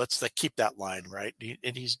 Good. Let's keep that line, right?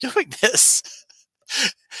 And he's doing this.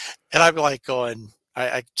 And I'm like going,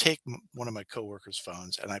 I take one of my coworkers'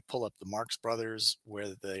 phones and I pull up the Marx Brothers where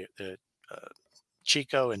the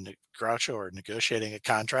Chico and Groucho are negotiating a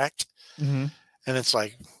contract. Mm-hmm. And it's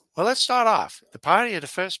like, well, let's start off. The party of the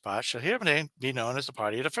first part shall hereby be known as the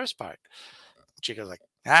party of the first part. Chico's like,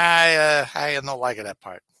 I don't like it, that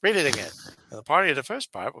part. Read it again. And the party of the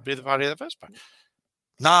first part will be the party of the first part.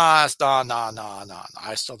 No. I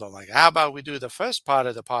still don't like it. How about we do the first part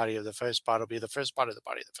of the party of the first part will be the first part of the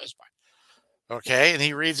party of the first part. Okay. And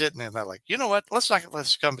he reads it and they're like, you know what? Let's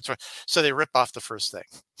come between. So they rip off the first thing.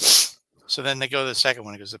 So then they go to the second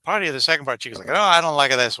one. He goes, the party of the second part. Chico's like, oh, I don't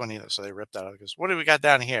like this one either. So they ripped that out. He goes, what do we got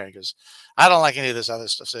down here? He goes, I don't like any of this other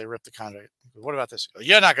stuff. So they ripped the contract. What about this? Goes,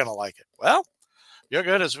 you're not going to like it. Well, your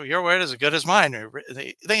word is as good as mine.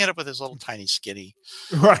 They end up with this little tiny skinny,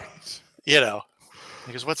 right? He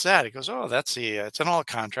goes, what's that? He goes, oh, that's it's in all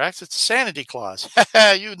contracts. It's a sanity clause.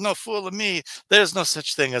 You no fool of me. There's no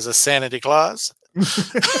such thing as a sanity clause.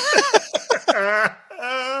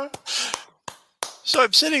 So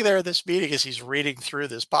I'm sitting there at this meeting as he's reading through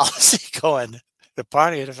this policy going, the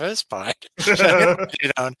party of the first part as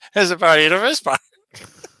the party of the first part.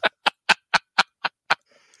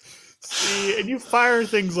 See, and you fire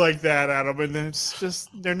things like that at them, and it's just,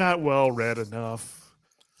 they're not well read enough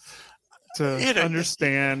to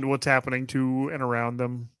understand what's happening to and around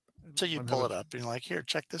them. So you don't pull have it up and you're like, here,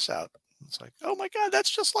 check this out. It's like, oh my God, that's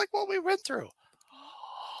just like what we went through.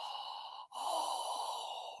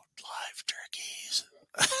 Oh, live turkeys.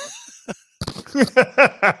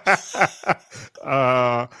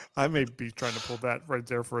 I may be trying to pull that right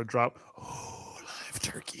there for a drop. Oh, live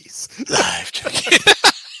turkeys. Live turkeys.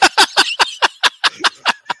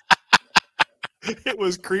 It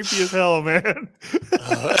was creepy as hell, man.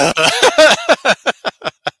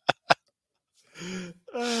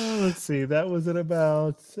 Let's see. That was at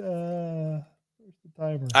about. Where's the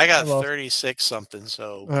timer? I got lost. 36 something.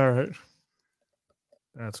 So All right,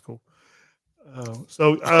 that's cool.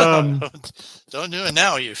 So don't do it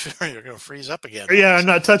now. You're going to freeze up again. yeah, I'm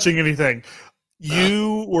not touching anything.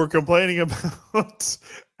 You were complaining about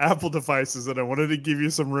Apple devices, and I wanted to give you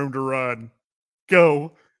some room to run.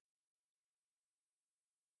 Go.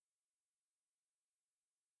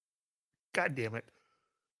 God damn it.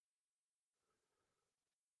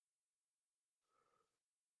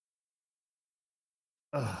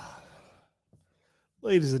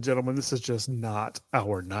 Ladies and gentlemen, this is just not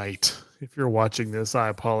our night. If you're watching this, I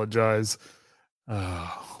apologize.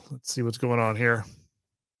 Let's see what's going on here.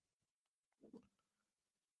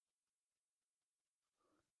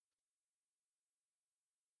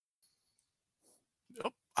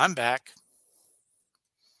 Oh, I'm back.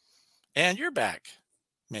 And you're back.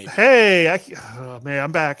 Maybe. Hey, man,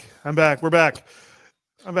 I'm back. I'm back. We're back.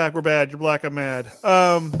 I'm back. We're bad. You're black. I'm mad.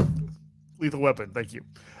 Lethal Weapon. Thank you.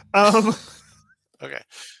 Okay.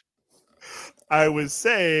 I was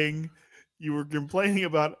saying you were complaining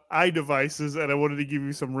about iDevices, and I wanted to give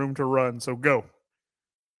you some room to run. So go.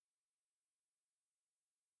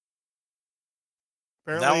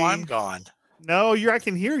 Apparently, Now I'm gone. No, I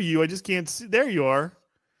can hear you. I just can't see. There you are.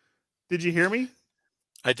 Did you hear me?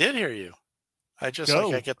 I did hear you. I just Go.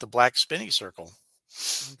 like I get the black spinny circle.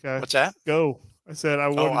 Okay. What's that? Go. I said I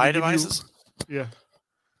wanted to give iDevices? you. Yeah.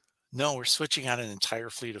 No, we're switching out an entire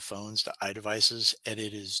fleet of phones to iDevices, and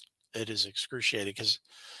it is excruciating because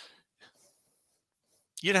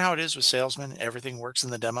you know how it is with salesmen. Everything works in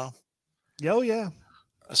the demo. Oh yeah.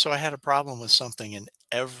 So I had a problem with something, and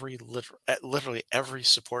literally every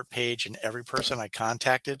support page and every person I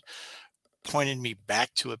contacted pointed me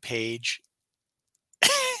back to a page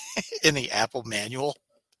in the Apple manual.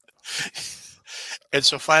 And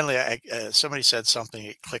so finally, somebody said something,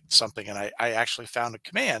 it clicked something, and I actually found a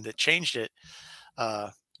command that changed it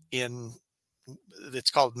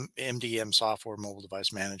it's called MDM software, mobile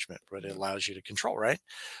device management, but it allows you to control, right?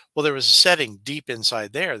 Well, there was a setting deep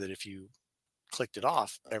inside there that if you clicked it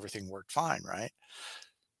off, everything worked fine, right?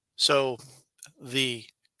 So the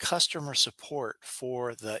customer support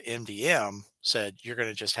for the MDM said, you're going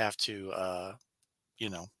to just have to,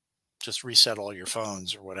 just reset all your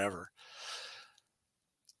phones or whatever.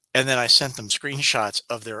 And then I sent them screenshots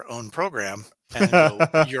of their own program and go,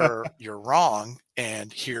 you're wrong.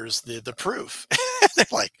 And here's the proof. They're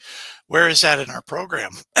like, where is that in our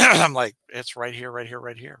program? I'm like, it's right here, right here,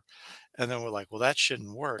 right here. And then we're like, well, that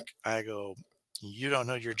shouldn't work. I go, you don't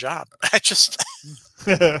know your job. I just,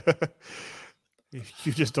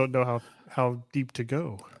 you just don't know how deep to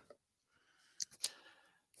go.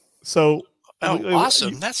 So,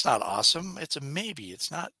 awesome. That's not awesome. It's a maybe.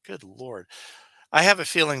 It's not. Good Lord. I have a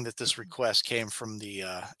feeling that this request came from the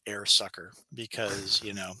air sucker because,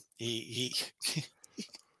 he's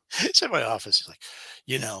in my office. He's like,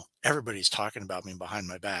 everybody's talking about me behind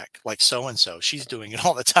my back, like so-and-so. She's doing it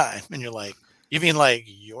all the time. And you're like, you mean like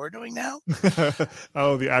you're doing now?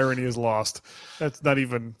 Oh, the irony is lost. That's not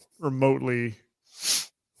even remotely.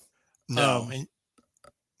 No.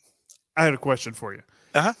 I had a question for you.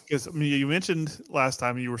 Because you mentioned last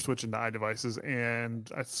time you were switching to iDevices,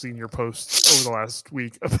 and I've seen your posts over the last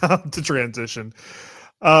week about the transition.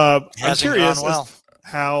 I'm curious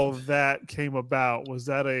how that came about. Was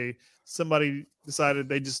that somebody decided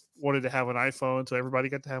they just wanted to have an iPhone, so everybody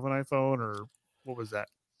got to have an iPhone, or what was that?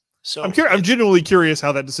 So I'm genuinely curious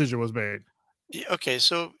how that decision was made. Okay,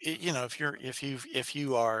 so if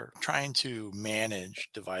you are trying to manage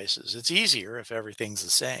devices, it's easier if everything's the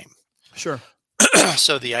same. Sure.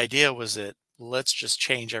 So the idea was that let's just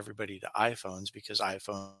change everybody to iPhones because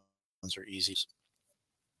iPhones are easy.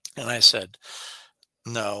 And I said,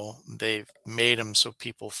 no, they've made them so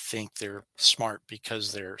people think they're smart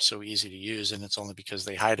because they're so easy to use. And it's only because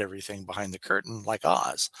they hide everything behind the curtain like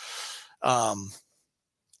Oz. And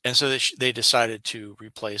so they decided to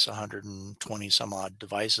replace 120 some odd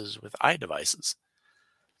devices with iDevices.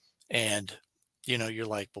 And, you're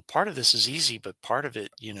like, well, part of this is easy, but part of it,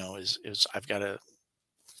 is I've got to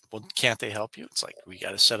well, can't they help you? It's like, we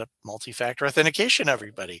got to set up multi-factor authentication,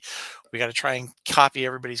 everybody. We got to try and copy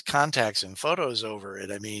everybody's contacts and photos over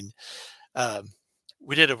it. I mean,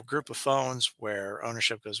 we did a group of phones where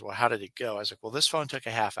ownership goes, well, how did it go? I was like, well, this phone took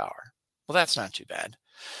a half hour. Well, that's not too bad.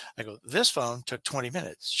 I go, this phone took 20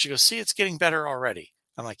 minutes. She goes, see, it's getting better already.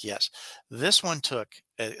 I'm like, yes, this one took,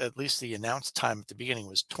 at least the announced time at the beginning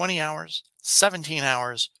was 20 hours, 17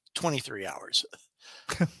 hours, 23 hours.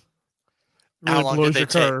 Really How long did they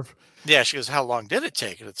take? Curve. Yeah, she goes, how long did it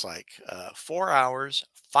take? And it's like 4 hours,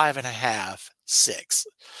 5.5, 6,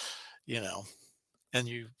 and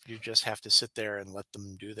you just have to sit there and let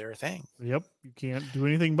them do their thing. Yep. You can't do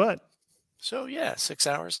anything but. So yeah, 6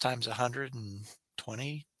 hours times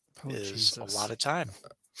 120 is Jesus. a lot of time.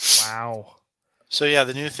 Wow. So yeah,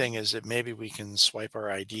 the new thing is that maybe we can swipe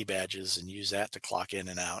our ID badges and use that to clock in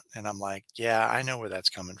and out. And I'm like, yeah, I know where that's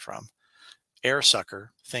coming from. Airsucker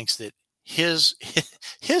thinks that his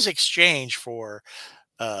exchange for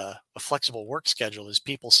a flexible work schedule is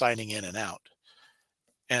people signing in and out.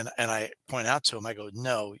 And I point out to him, I go,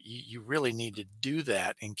 no, you really need to do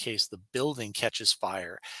that in case the building catches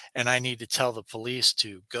fire. And I need to tell the police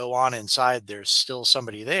to go on inside. There's still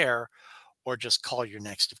somebody there, or just call your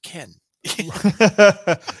next of kin.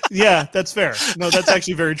 Yeah, that's fair. No, that's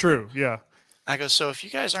actually very true. Yeah. I go, so if you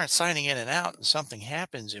guys aren't signing in and out and something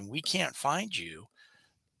happens and we can't find you,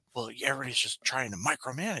 well, everybody's just trying to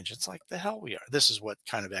micromanage. It's like, the hell we are. This is what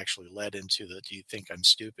kind of actually led into the, do you think I'm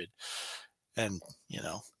stupid? And,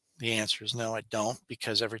 the answer is no, I don't,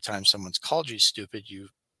 because every time someone's called you stupid, you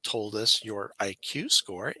told us your IQ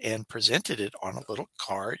score and presented it on a little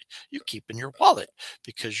card you keep in your wallet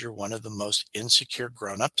because you're one of the most insecure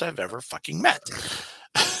grown-ups I've ever fucking met.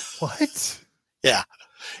 What? Yeah.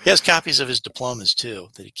 He has copies of his diplomas too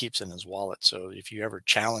that he keeps in his wallet. So if you ever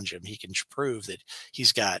challenge him, he can prove that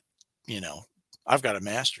he's got, I've got a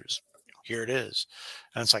master's. Here it is.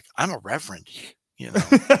 And it's like, I'm a reverend.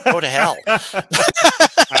 Go to hell.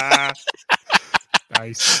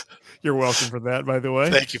 Nice. You're welcome for that, by the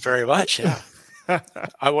way. Thank you very much. Yeah.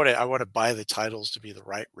 I want to buy the titles to be the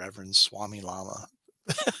Right Reverend Swami Lama.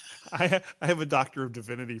 I have a doctor of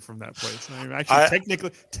divinity from that place. I'm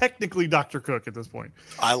actually technically Dr. Cook at this point.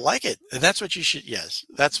 I like it. And that's what you should. Yes.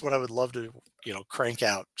 That's what I would love to, crank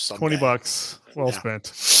out someday. $20. Well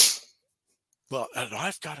spent. Well,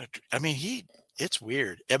 I've got it's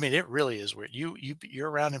weird. I mean, it really is weird. You're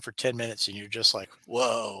around him for 10 minutes and you're just like,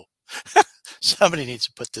 whoa, somebody needs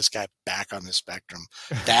to put this guy back on the spectrum,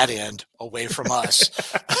 that end away from us.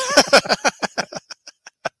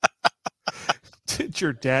 Did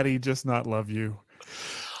your daddy just not love you?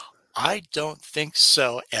 I don't think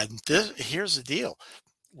so. And here's the deal.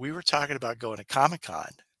 We were talking about going to Comic-Con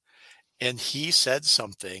and he said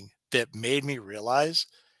something that made me realize,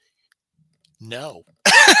 no.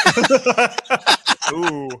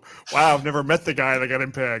 Ooh, wow. I've never met the guy that got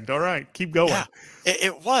him pegged. All right, keep going. Yeah,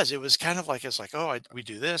 it was kind of like, it's like, oh, we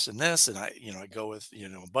do this and this. And I go with,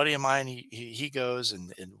 a buddy of mine, he goes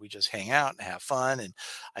and we just hang out and have fun. And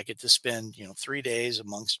I get to spend, 3 days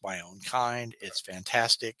amongst my own kind. It's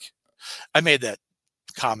fantastic. I made that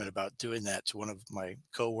comment about doing that to one of my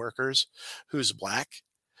coworkers who's black.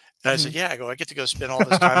 And I said, yeah, I get to go spend all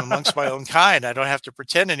this time amongst my own kind. I don't have to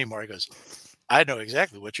pretend anymore. He goes, I know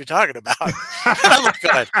exactly what you're talking about. I look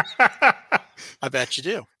good. I bet you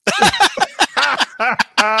do.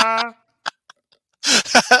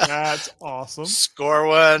 That's awesome. Score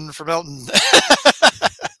one for Milton.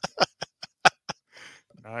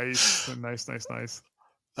 Nice.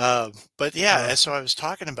 But yeah, so I was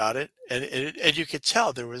talking about it, and you could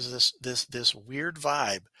tell there was this weird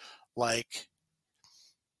vibe, like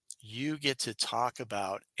you get to talk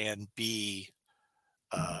about and be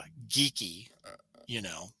geeky,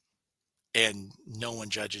 and no one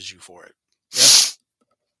judges you for it. Yeah.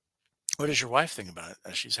 What does your wife think about it?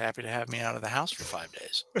 She's happy to have me out of the house for 5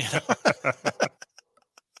 days. Yep.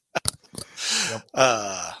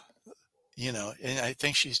 And I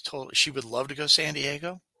think she would love to go San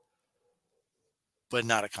Diego, but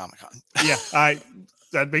not a Comic-Con. Yeah,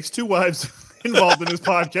 that makes two wives involved in this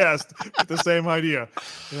podcast with the same idea.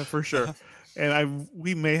 Yeah, for sure. And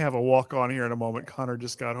we may have a walk on here in a moment. Connor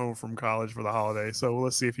just got home from college for the holiday, so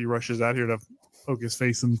let's see if he rushes out here to poke his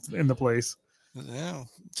face in the place. Yeah,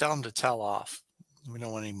 tell him to tell off. We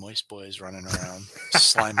don't want any moist boys running around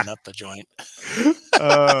sliming up the joint.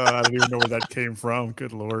 I don't even know where that came from.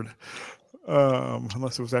 Good Lord.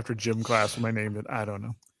 Unless it was after gym class when I named it. I don't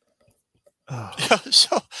know.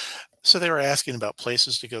 So they were asking about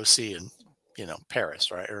places to go see in,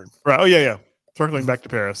 Paris, right? Right. Oh, yeah. Circling back to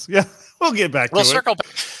Paris. Yeah, we'll get back to it. We'll circle back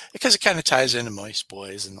because it kind of ties into Moist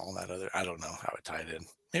Boys and all that other. I don't know how it tied in.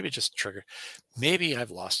 maybe just trigger. Maybe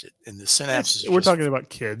I've lost it, and the synapses. We're talking about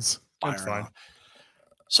kids. That's firing fine. off.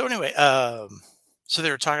 So anyway, so they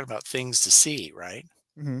were talking about things to see, right?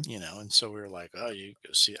 Mhm. You know, and so we were like, oh, you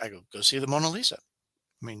go see. I go see the Mona Lisa.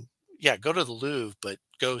 I mean, yeah, go to the Louvre, but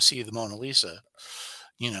go see the Mona Lisa.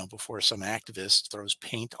 You know, before some activist throws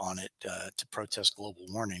paint on it to protest global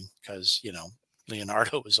warming, because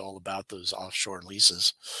Leonardo was all about those offshore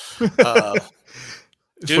leases. It's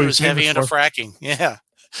Dude what was he's heavy famous into for. fracking. Yeah,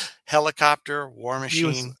 helicopter, war He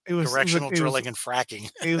was- machine, he was- directional he was- drilling, and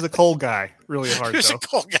fracking. He was a coal guy, really hard He was though. a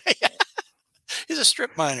cool guy. He's a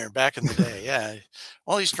strip miner back in the day. Yeah,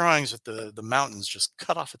 all these drawings with the mountains just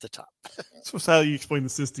cut off at the top. That's how you explain the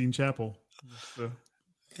Sistine Chapel. So-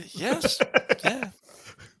 Yes. Yeah.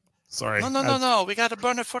 Sorry. No. We got to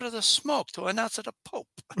burn it for the smoke to announce it a pope.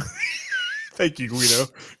 Thank you, Guido.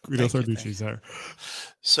 Guido Thank you, Sarducci's there.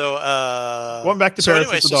 So Going back to so Paris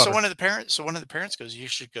anyway, with the so daughter. one of the parents goes, you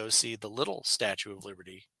should go see the little Statue of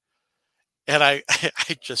Liberty. And I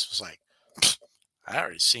just was like, I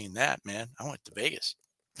already seen that, man. I went to Vegas.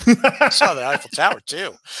 I saw the Eiffel Tower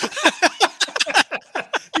too.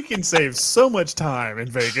 You can save so much time in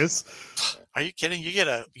Vegas. Are you kidding? You get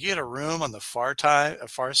a room on the far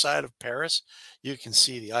side of Paris. You can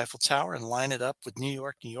see the Eiffel Tower and line it up with New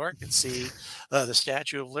York, and see the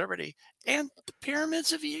Statue of Liberty and the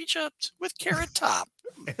pyramids of Egypt with Carrot Top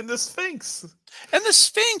And the Sphinx. and the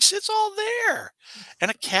Sphinx. It's all there,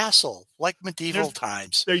 and a castle like medieval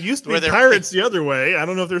times. There used to Where be they're- pirates the other way. I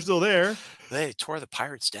don't know if they're still there. They tore the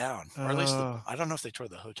pirates down, or at least Oh. I don't know if they tore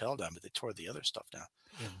the hotel down, but they tore the other stuff down.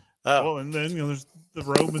 Yeah. Oh, Well, and then there's the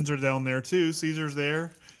Romans are down there too. Caesar's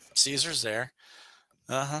there. Caesar's there.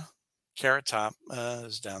 Carrot Top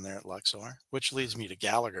is down there at Luxor, which leads me to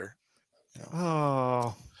Gallagher.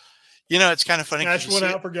 Oh, It's kind of funny. 'cause Smash you one see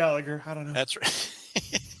out it- for Gallagher. I don't know. That's right.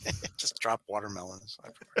 Just drop watermelons.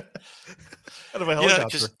 Out of a You know,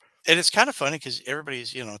 helicopter. 'cause- and it's kind of funny because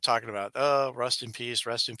everybody's, talking about, oh, rest in peace.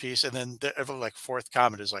 And then every like fourth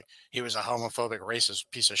comment is like, he was a homophobic, racist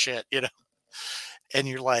piece of shit, And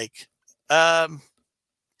you're like, and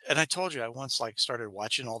I told you, I once like started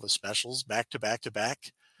watching all the specials back to back to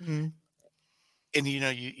back. Mhm. And,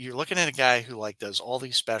 you're looking at a guy who like does all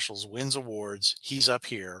these specials, wins awards. He's up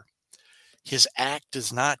here. His act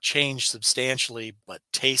does not change substantially, but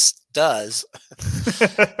taste does.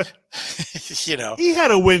 He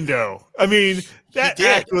had a window. I mean, that did.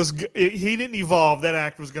 act was. He didn't evolve. That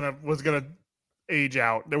act was gonna age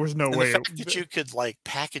out. There was no And way. the fact that you could like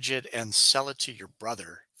package it and sell it to your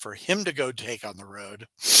brother for him to go take on the road.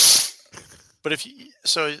 But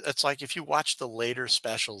so it's like if you watch the later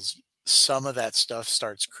specials, some of that stuff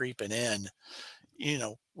starts creeping in,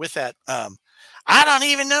 with that. I don't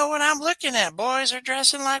even know what I'm looking at. Boys are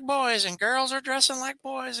dressing like boys and girls are dressing like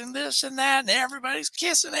boys and this and that. And everybody's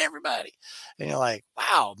kissing everybody. And you're like,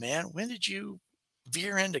 wow, man, when did you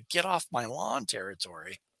veer into get off my lawn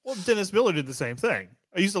territory? Well, Dennis Miller did the same thing.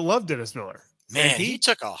 I used to love Dennis Miller. Man, And he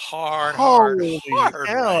took a hard Holy ride.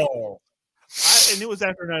 hell. And it was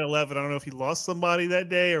after 9/11. I don't know if he lost somebody that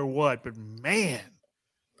day or what, but man,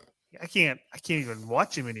 I can't even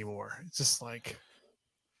watch him anymore. It's just like,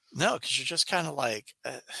 No, because you're just kind of like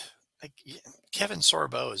Kevin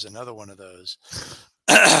Sorbo is another one of those.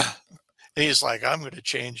 And he's like, I'm going to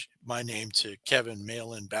change my name to Kevin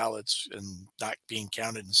Mail-in Ballots and not being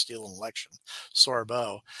counted in stealing election.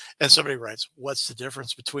 Sorbo. And somebody writes, what's the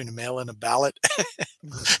difference between a mail-in and a ballot?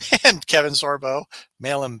 And Kevin Sorbo,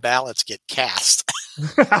 mail-in ballots get cast.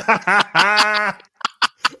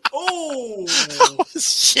 oh,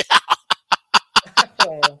 Yeah.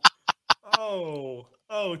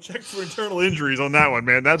 oh, check for internal injuries on that one,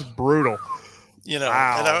 man. That's brutal. And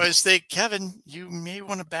I always think, Kevin, you may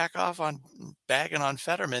want to back off on bagging on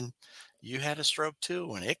Fetterman. You had a stroke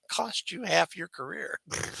too, and it cost you half your career,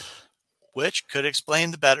 which could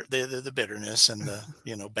explain the bitterness and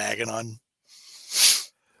the bagging on.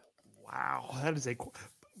 Wow, that is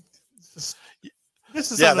this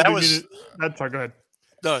is Yeah, something that we was- needed- that's sorry, go ahead.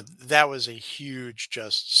 No, that was a huge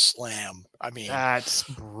just slam. I mean, That's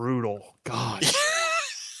brutal. God,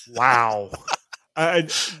 wow. I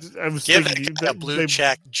was give thinking that guy a blue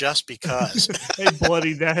check just because. they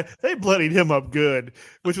bloodied him up good,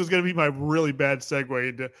 which was going to be my really bad segue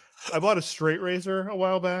into. I bought a straight razor a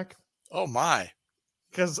while back Oh my.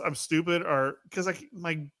 because I'm stupid, or because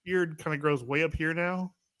my beard kind of grows way up here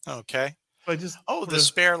now. Okay. I just The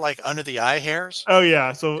spare like under the eye hairs. oh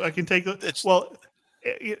yeah, so I can take the.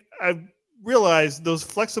 I realized those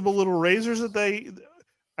flexible little razors that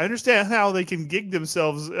I understand how they can gig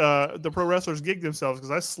themselves. The pro wrestlers gig themselves because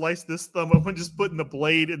I sliced this thumb up and just putting the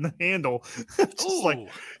blade in the handle. Just like,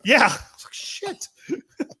 yeah, like, shit.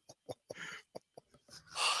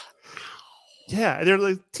 Yeah, they're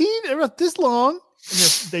like they're about this long,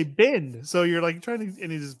 and they bend. So you're like trying to,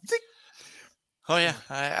 and it just. Oh yeah,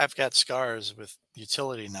 I've got scars with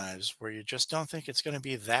utility knives where you just don't think it's going to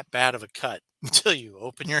be that bad of a cut until you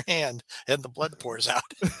open your hand and the blood pours out.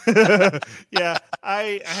 Yeah,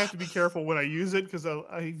 I have to be careful when I use it because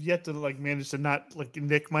I've yet to like manage to not like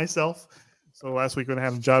nick myself. So last week when I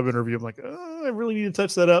had a job interview, I'm like, I really need to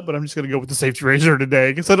touch that up, but I'm just going to go with the safety razor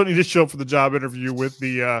today because I don't need to show up for the job interview with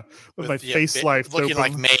the with my face sliced looking open.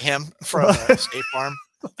 like mayhem from State Farm.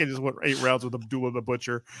 I just went 8 rounds with Abdullah the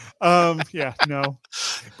Butcher. Yeah, no.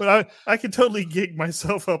 But I can totally gig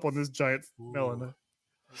myself up on this giant melon.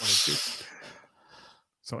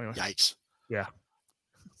 So anyway. Yikes. Yeah.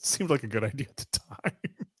 Seemed like a good idea at the time.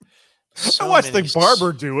 So I watched the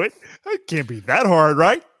barber do it. It can't be that hard,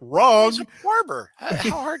 right? Wrong. He's a barber. How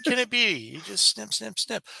hard can it be? You just snip, snip,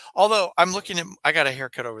 snip. Although I got a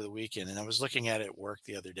haircut over the weekend and I was looking at it at work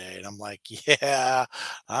the other day and I'm like, yeah,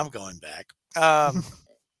 I'm going back.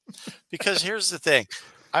 Because here's the thing.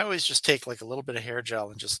 I always just take like a little bit of hair gel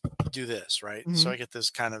and just do this, right? Mm-hmm. So I get this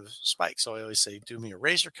kind of spike. So I always say, do me a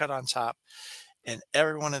razor cut on top. And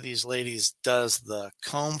every one of these ladies does the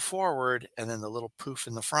comb forward and then the little poof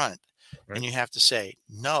in the front. Right. And you have to say,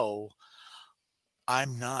 no,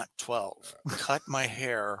 I'm not 12. Cut my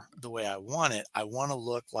hair the way I want it. I want to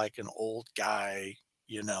look like an old guy,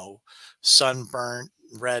 sunburnt,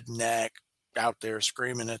 redneck, out there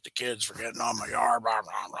screaming at the kids for getting on my yard. Blah,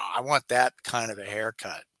 blah, blah. I want that kind of a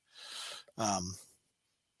haircut.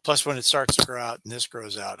 Plus, when it starts to grow out and this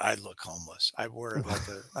grows out, I look homeless. I wore it like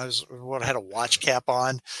I had a watch cap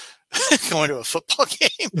on going to a football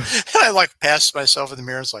game. And I like passed myself in the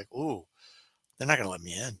mirror. It's like, ooh, they're not going to let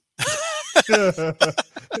me in.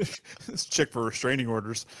 Let's check for restraining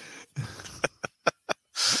orders.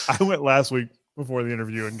 I went last week before the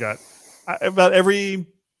interview and got about every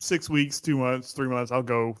 6 weeks, 2 months, 3 months, I'll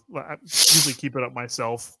go. I usually keep it up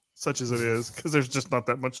myself, such as it is, because there's just not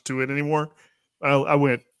that much to it anymore. I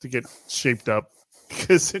went to get shaped up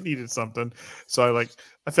because it needed something. So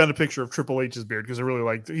I found a picture of Triple H's beard because I really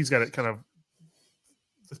liked it. He's got it kind of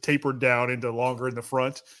tapered down into longer in the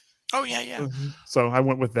front. Oh, yeah. So I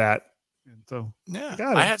went with that. And so yeah,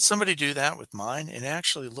 I had somebody do that with mine. It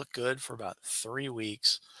actually looked good for about 3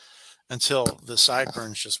 weeks until the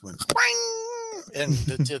sideburns just went and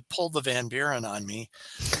it pulled the Van Buren on me.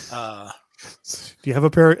 Do you have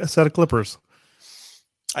a set of clippers?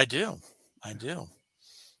 I do. And during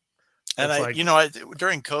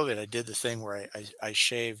COVID, I did the thing where I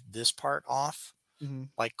shaved this part off,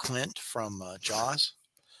 like Clint from Jaws.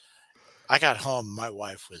 I got home. My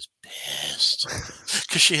wife was pissed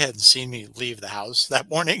because she hadn't seen me leave the house that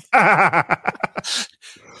morning. What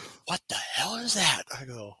the hell is that? I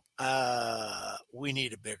go, we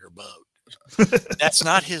need a bigger boat. That's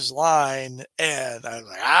not his line. And I was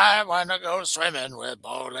like, I want to go swimming with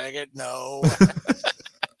bow-legged. No.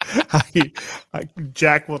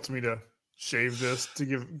 Jack wants me to shave this to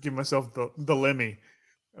give myself the Lemmy.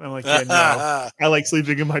 And I'm like, yeah, no. I like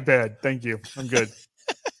sleeping in my bed. Thank you. I'm good.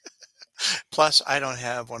 Plus, I don't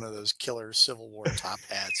have one of those killer Civil War top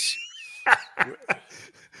hats,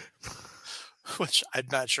 which I'm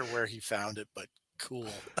not sure where he found it, but cool.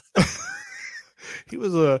 He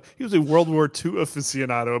was a World War II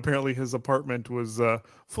aficionado. Apparently, his apartment was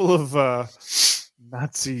full of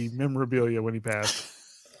Nazi memorabilia when he passed.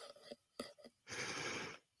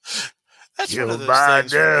 That's Killed one of those by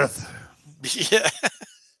things death. Yeah.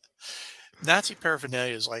 Nazi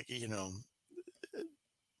paraphernalia is like,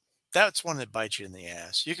 that's one that bites you in the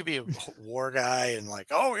ass. You could be a war guy and like,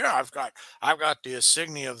 oh yeah, I've got the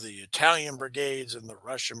insignia of the Italian brigades and the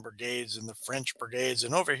Russian brigades and the French brigades,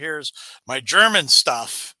 and over here's my German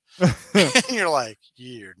stuff. And you're like,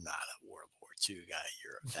 you're not a World War II guy,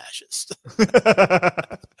 you're a fascist.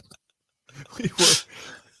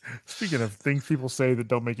 Speaking of things people say that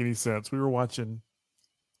don't make any sense, we were watching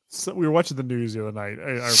the news the other night,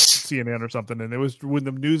 or CNN or something, and it was when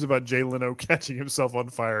the news about Jay Leno catching himself on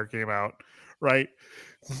fire came out, right?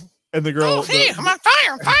 And the girl, I'm on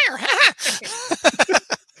fire! I'm fire!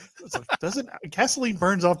 Doesn't gasoline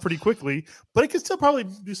burns off pretty quickly, but it can still probably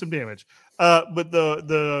do some damage. But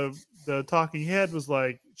the talking head was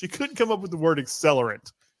like, she couldn't come up with the word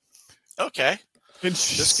accelerant. Okay, and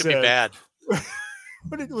this could be bad.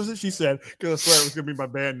 What was it she said? Because I swear it was going to be my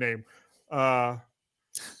band name.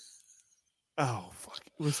 Oh fuck!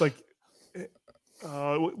 It was like,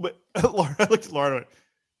 but Laura, I looked at Laura.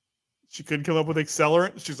 She couldn't come up with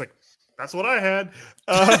accelerant. She's like, that's what I had.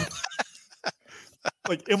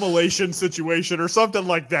 Like immolation situation or something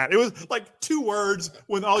like that. It was like 2 words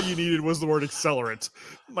when all you needed was the word accelerant.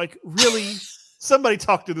 Like, really? Somebody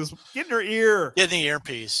talk to this. Get in her ear. Get in the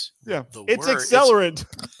earpiece. Yeah. The It's word- accelerant.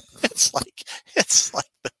 It's like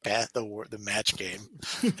the match game.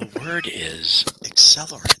 The word is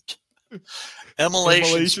accelerant.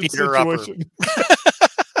 Immolation speeder upper.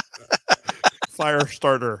 Fire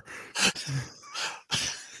starter.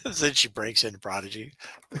 Then she breaks into Prodigy.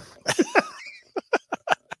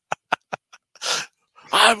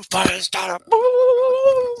 I'm a fire starter.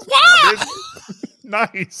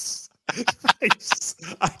 Nice. Nice.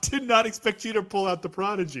 I did not expect you to pull out the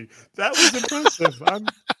Prodigy. That was impressive. I'm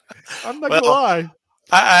not gonna lie.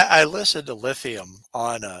 I listened to Lithium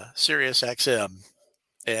on Sirius XM,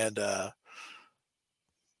 and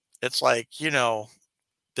it's like,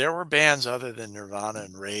 there were bands other than Nirvana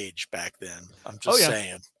and Rage back then. I'm just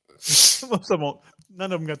saying. Most of them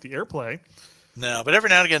none of them got the airplay. No, but every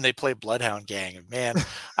now and again they play Bloodhound Gang, and man,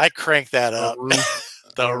 I crank that up.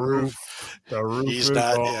 The roof. He's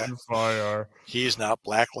not on fire. He's not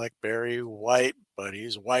black like Barry White, but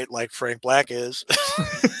he's white like Frank Black is.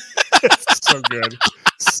 So good.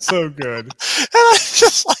 So good. And I'm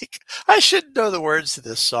just like, I shouldn't know the words to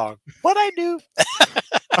this song, but I do.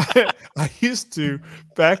 I used to,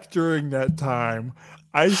 back during that time,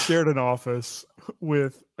 I shared an office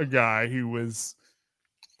with a guy who was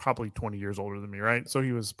probably 20 years older than me, right? So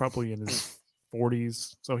he was probably in his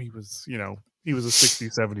 40s. So he was, he was a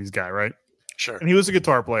 60s, 70s guy, right? Sure. And he was a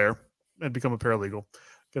guitar player and become a paralegal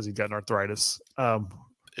because he'd gotten arthritis. But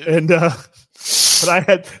I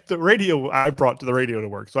had the radio I brought to the radio to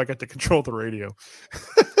work, so I got to control the radio.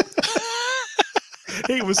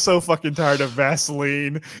 He was so fucking tired of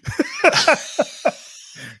Vaseline.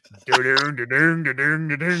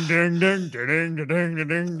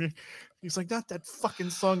 He's like, not that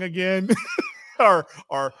fucking song again. or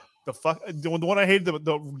the one I hated,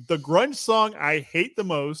 the grunge song I hate the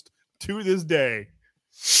most to this day.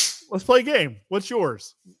 Let's play a game. What's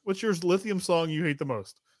yours? What's your Lithium song you hate the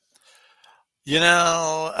most?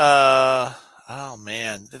 Oh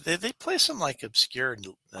man, they play some like obscure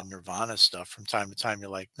Nirvana stuff from time to time. You're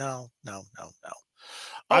like, no.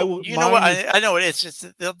 Oh, you know what? I know it. It's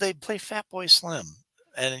they play Fatboy Slim,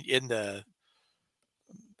 and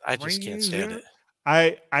I just can't stand it.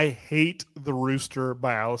 I hate The Rooster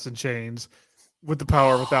by Alice in Chains with the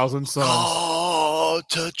power of 1,000 suns. Oh,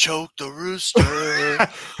 to choke the rooster.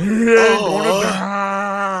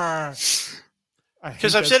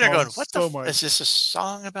 Because I'm sitting there going, what is this a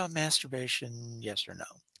song about masturbation? Yes or no?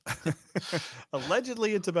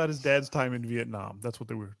 Allegedly, it's about his dad's time in Vietnam. That's what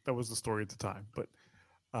that was the story at the time. But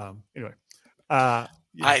anyway,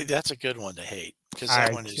 that's a good one to hate because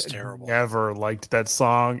that one is terrible. Never liked that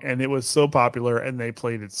song, and it was so popular, and they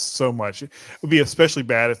played it so much. It would be especially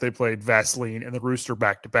bad if they played Vaseline and the Rooster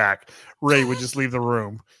back to back. Ray would just leave the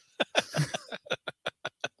room.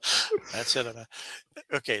 That's it.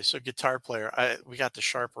 Okay, so guitar player, we got the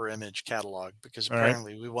Sharper Image catalog because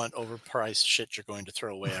apparently we want overpriced shit you're going to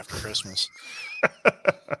throw away after Christmas.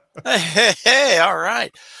 Hey, all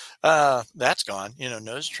right. That's gone.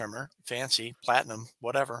 Nose trimmer, fancy, platinum,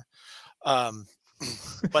 whatever.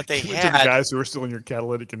 But they had the guys who are still in your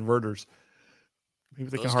catalytic converters. Maybe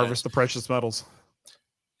they can harvest the precious metals.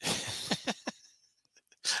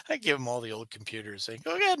 I give them all the old computers. Say,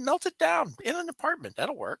 go ahead, melt it down in an apartment.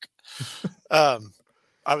 That'll work.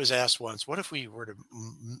 I was asked once, what if we were to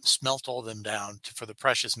smelt all them down for the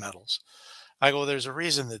precious metals? I go, there's a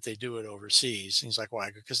reason that they do it overseas. And he's like,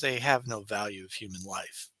 why? Because they have no value of human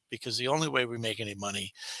life. Because the only way we make any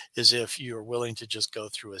money is if you're willing to just go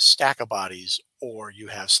through a stack of bodies or you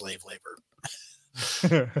have slave labor.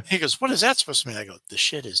 He goes, what is that supposed to mean? I go, the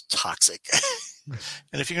shit is toxic.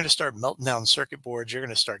 And if you're going to start melting down circuit boards, you're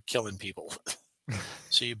going to start killing people.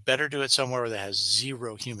 So you better do it somewhere that has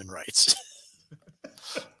zero human rights.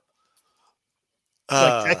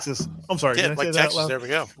 Like Texas. I'm sorry. Yeah, like Texas. There we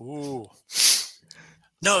go. Ooh.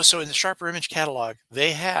 No, so in the Sharper Image catalog,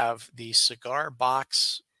 they have the cigar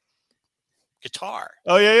box guitar.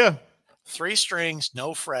 Oh, yeah. 3 strings,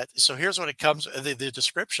 no fret. So here's what it comes. The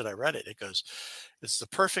description, I read it. It goes, it's the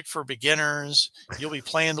perfect for beginners. You'll be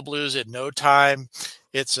playing the blues in no time.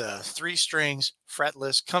 It's 3 strings,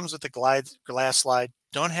 fretless, comes with a glass slide.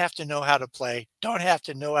 Don't have to know how to play. Don't have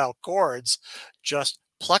to know how chords. Just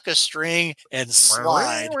pluck a string and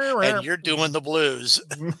slide, and you're doing the blues.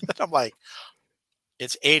 I'm like,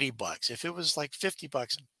 it's $80. If it was like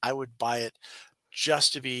 $50, I would buy it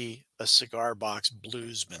just to be a cigar box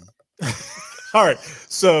bluesman. All right.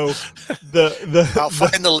 So I'll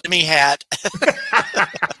find the Lemmy hat.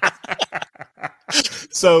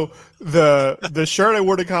 So the shirt I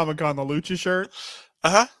wore to Comic-Con, the Lucha shirt.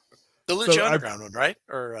 Uh-huh. The Lucha So Underground one, right?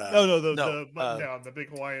 Or no, the button down, the big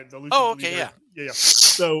Hawaiian, the Lucha. Oh, okay, yeah. Yeah.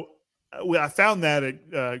 So I found that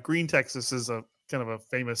at Green, Texas is a kind of a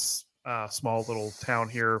famous small little town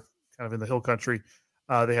here, kind of in the hill country.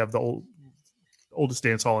 They have the oldest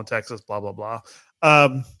dance hall in Texas, blah, blah, blah.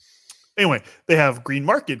 Anyway, they have Green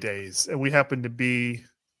Market Days, and we happened to be,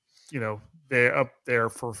 they're up there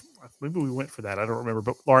for, maybe we went for that. I don't remember,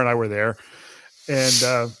 but Laura and I were there,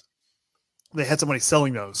 and they had somebody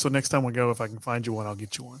selling those. So next time we go, if I can find you one, I'll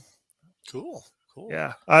get you one. Cool.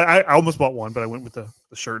 Yeah. I almost bought one, but I went with the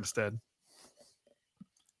shirt instead.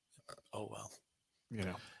 Oh, well.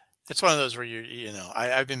 It's one of those where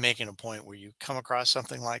I've been making a point where you come across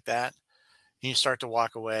something like that and you start to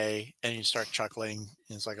walk away and you start chuckling.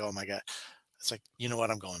 And it's like, oh my God. It's like, you know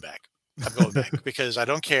what? I'm going back because I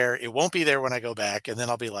don't care. It won't be there when I go back. And then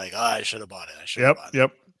I'll be like, oh, I should have bought it.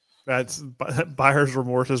 Yep. That's buyer's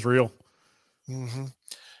remorse is real. Mm-hmm.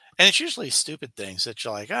 And it's usually stupid things that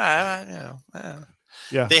you're like, Yeah.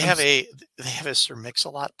 They have a Sir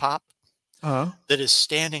Mix-a-Lot pop that is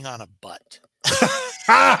standing on a butt.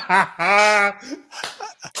 I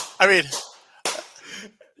mean,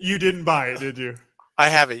 you didn't buy it, did you? I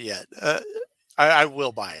haven't yet. I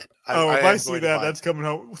will buy it. If I see that, that's coming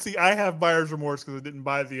home. See, I have buyer's remorse because I didn't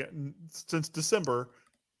buy since December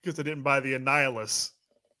because I didn't buy the Annihilus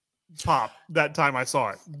pop that time I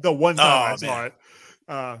saw it. The one time I saw it.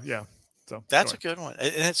 Yeah. So that's a good one.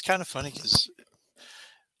 And it's kind of funny because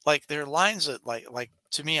like there are lines that like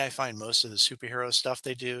to me, I find most of the superhero stuff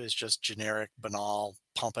they do is just generic, banal,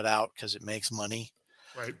 pump it out because it makes money.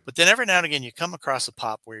 Right. But then every now and again, you come across a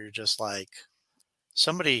pop where you're just like,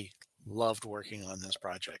 somebody loved working on this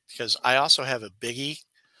project. Because I also have a Biggie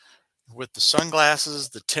with the sunglasses,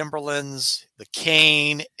 the Timberlands, the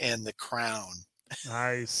cane, and the crown.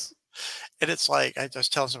 Nice. And it's like, I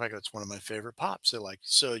just tell somebody, it's one of my favorite pops. They're like,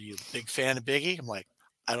 so you a big fan of Biggie? I'm like,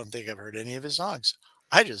 I don't think I've heard any of his songs.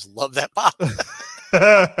 I just love that pop.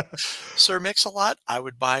 Sir Mix-a-Lot, I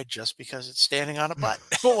would buy just because it's standing on a butt.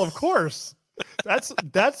 Well, of course.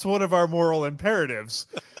 That's one of our moral imperatives.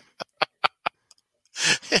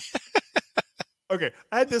 Okay,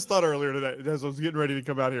 I had this thought earlier today as I was getting ready to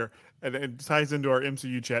come out here, and it ties into our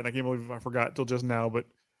MCU chat, and I can't believe I forgot till just now, but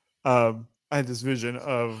I had this vision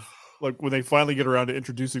of like when they finally get around to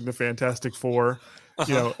introducing the Fantastic Four,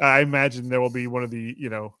 I imagine there will be one of the,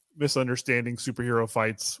 misunderstanding superhero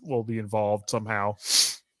fights will be involved somehow.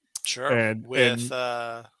 Sure. And with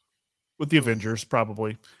the Avengers,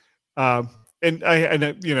 probably. And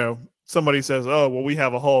somebody says, oh, well, we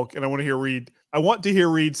have a Hulk, and I want to hear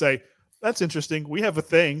Reed say, that's interesting. We have a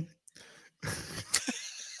thing.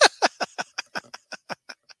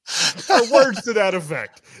 Or words to that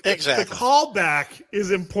effect. Exactly. The callback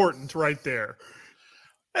is important right there.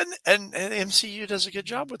 And MCU does a good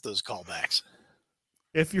job with those callbacks.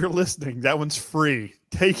 If you're listening, that one's free.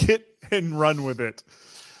 Take it and run with it.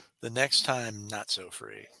 The next time, not so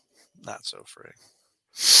free. Not so free.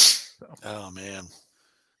 Oh, man.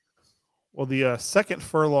 Well, the second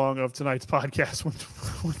furlong of tonight's podcast went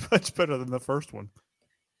much better than the first one.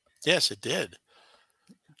 Yes, it did.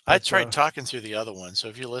 I tried talking through the other one, so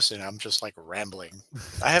if you're listening, I'm just like rambling.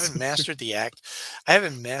 I haven't mastered the act. I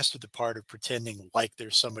haven't mastered the part of pretending like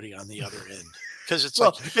there's somebody on the other end. Because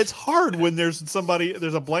it's hard when there's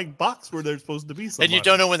a blank box where they're supposed to be somebody. And you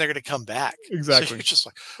don't know when they're going to come back. Exactly. So you're just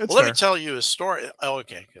like, let me tell you a story. Oh,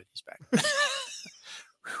 okay, good. He's back.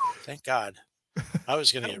 Thank God. I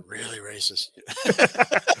was going to get really racist.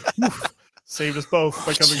 Saved us both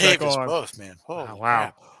by coming back on. Saved us both, man. Oh, wow.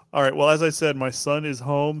 Crap. All right. Well, as I said, my son is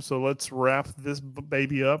home, so let's wrap this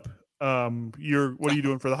baby up. What are you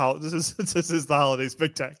doing for the holidays? This is the holiday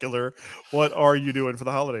spectacular. What are you doing for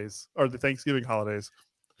the holidays or the Thanksgiving holidays?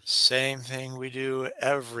 Same thing we do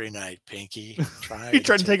every night, Pinky. You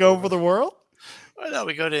trying to take over the world? Oh, no,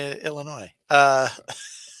 we go to Illinois.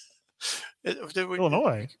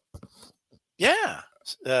 Illinois? Yeah.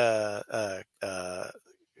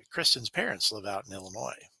 Kristen's parents live out in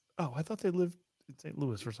Illinois. Oh, I thought they lived in St.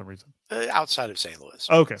 Louis for some reason. Outside of St. Louis.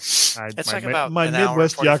 Okay. It's like about my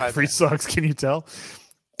Midwest geography sucks. Can you tell?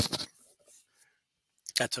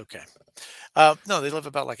 That's okay. No, they live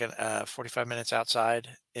about like 45 minutes outside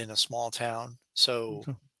in a small town. So,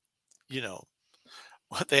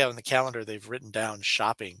 what they have on the calendar, they've written down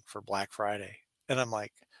shopping for Black Friday. And I'm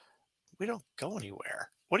like, we don't go anywhere.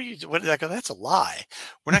 What did I go? That's a lie.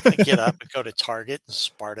 We're not going to get up and go to Target in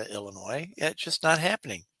Sparta, Illinois. It's just not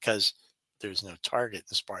happening because there's no Target in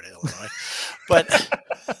this part of Illinois, but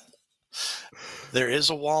there is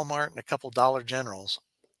a Walmart and a couple Dollar Generals.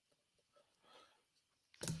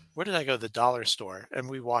 Where did I go? The dollar store. And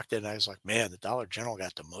we walked in and I was like, man, the Dollar General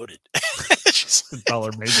got demoted. The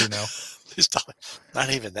Dollar Major now. Not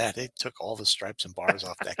even that. They took all the stripes and bars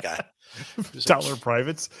off that guy. Dollar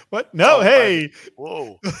Privates. What? No, Dollar hey. Private.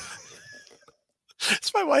 Whoa.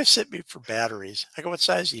 It's my wife sent me for batteries. I go, what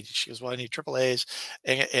size do you need? She goes, well, I need AAAs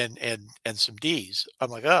and some Ds.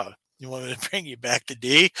 I'm like, oh, you want me to bring you back to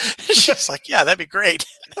D? She's like, yeah, that'd be great.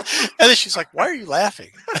 And then she's like, why are you laughing?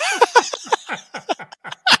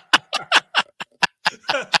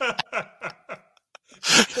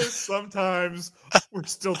 Sometimes we're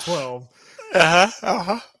still 12.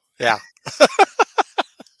 Yeah.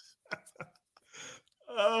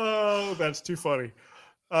 Oh, that's too funny.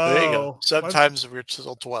 There you go. Sometimes we're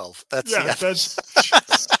still 12. That's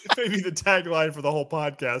maybe the tagline for the whole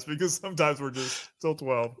podcast, because sometimes we're just still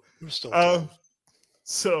 12. We're still 12.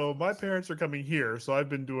 So my parents are coming here, so I've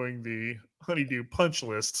been doing the honeydew punch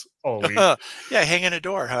list all week. Yeah, hanging a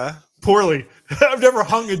door, huh? Poorly. I've never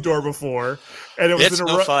hung a door before, and It's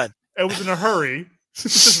no fun. It was in a hurry.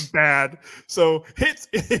 This is bad. So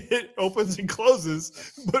it opens and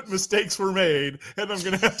closes, but mistakes were made, and I'm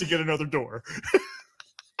going to have to get another door.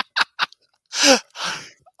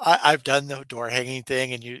 I've done the door hanging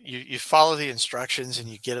thing, and you follow the instructions and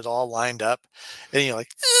you get it all lined up, and you're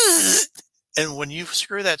like, ugh! And when you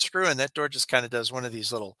screw that screw in, that door just kind of does one of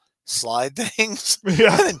these little slide things.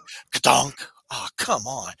 Yeah. And then ka-donk. Oh, come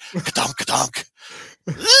on. Ka-donk, ka-donk.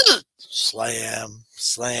 Slam,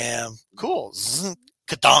 slam. Cool. Zzz,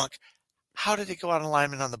 ka-donk. How did it go out of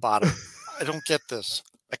alignment on the bottom? I don't get this.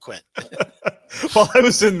 I quit. While I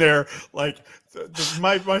was in there, like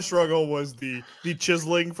my struggle was the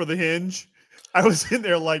chiseling for the hinge. I was in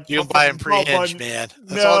there like you buy them pre-hinged, man.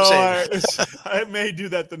 That's all I'm saying. I may do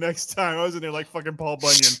that the next time. I was in there like fucking Paul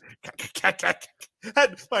Bunyan.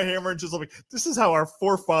 Had my hammer and just like, this is how our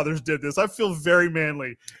forefathers did this. I feel very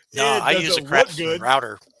manly. No, I use a Craftsman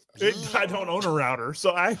router. I don't own a router,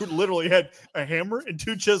 so I literally had a hammer and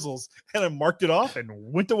 2 chisels, and I marked it off and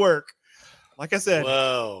went to work. Like I said,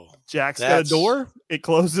 whoa, Jack's got a door, it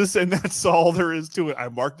closes, and that's all there is to it. I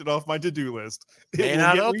marked it off my to-do list. May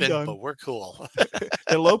not open, but we're cool.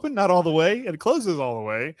 It'll open, not all the way, and it closes all the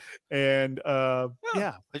way. And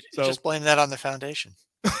yeah. So just blame that on the foundation.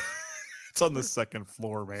 It's on the second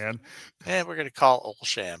floor, man. And we're going to call Old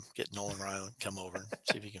Sham, get Nolan Ryan, come over and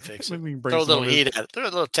see if he can fix it. Maybe Throw a little heat at it. Throw a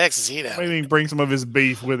little Texas heat at it. Maybe bring some of his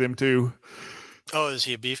beef with him, too. Oh, is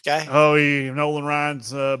he a beef guy? Oh, Nolan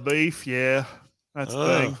Ryan's beef, yeah. That's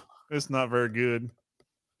the thing. It's not very good.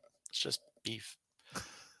 It's just beef.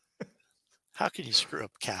 How can you screw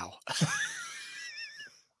up cow?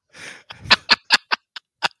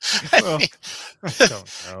 Well, I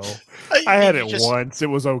don't know. I had it once. It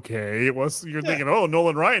was okay. It was. You're thinking, oh,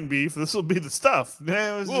 Nolan Ryan beef. This will be the stuff.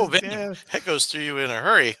 That goes through you in a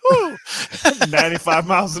hurry. 95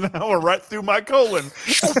 miles an hour right through my colon.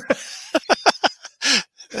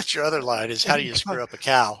 That's your other line is how do you screw up a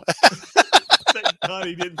cow? Thank God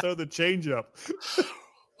he didn't throw the change up.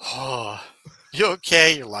 Oh, you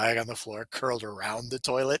okay? You're lying on the floor, curled around the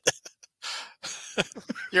toilet.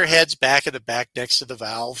 Your head's back in the back next to the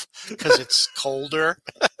valve because it's colder.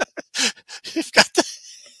 You've got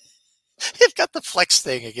the flex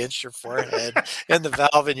thing against your forehead and the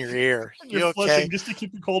valve in your ear. You okay? Just to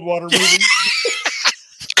keep the cold water moving.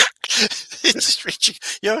 It's reaching.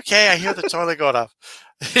 You okay? I hear the toilet going off.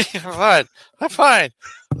 I'm fine. I'm fine.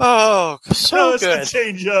 Oh, so good.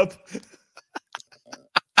 Change up.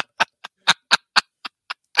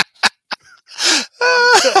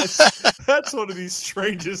 That's one of the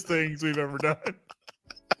strangest things we've ever done.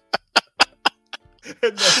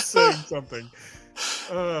 And that's saying something.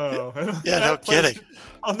 Oh, yeah, no kidding.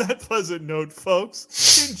 On that pleasant note,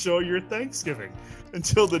 folks, enjoy your Thanksgiving.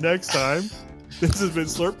 Until the next time, this has been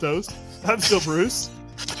Slurp Toast. I'm still Bruce.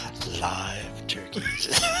 Live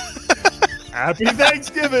turkeys. Happy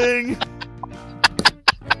Thanksgiving.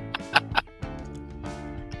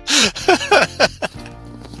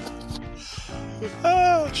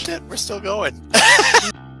 Oh, shit, we're still going.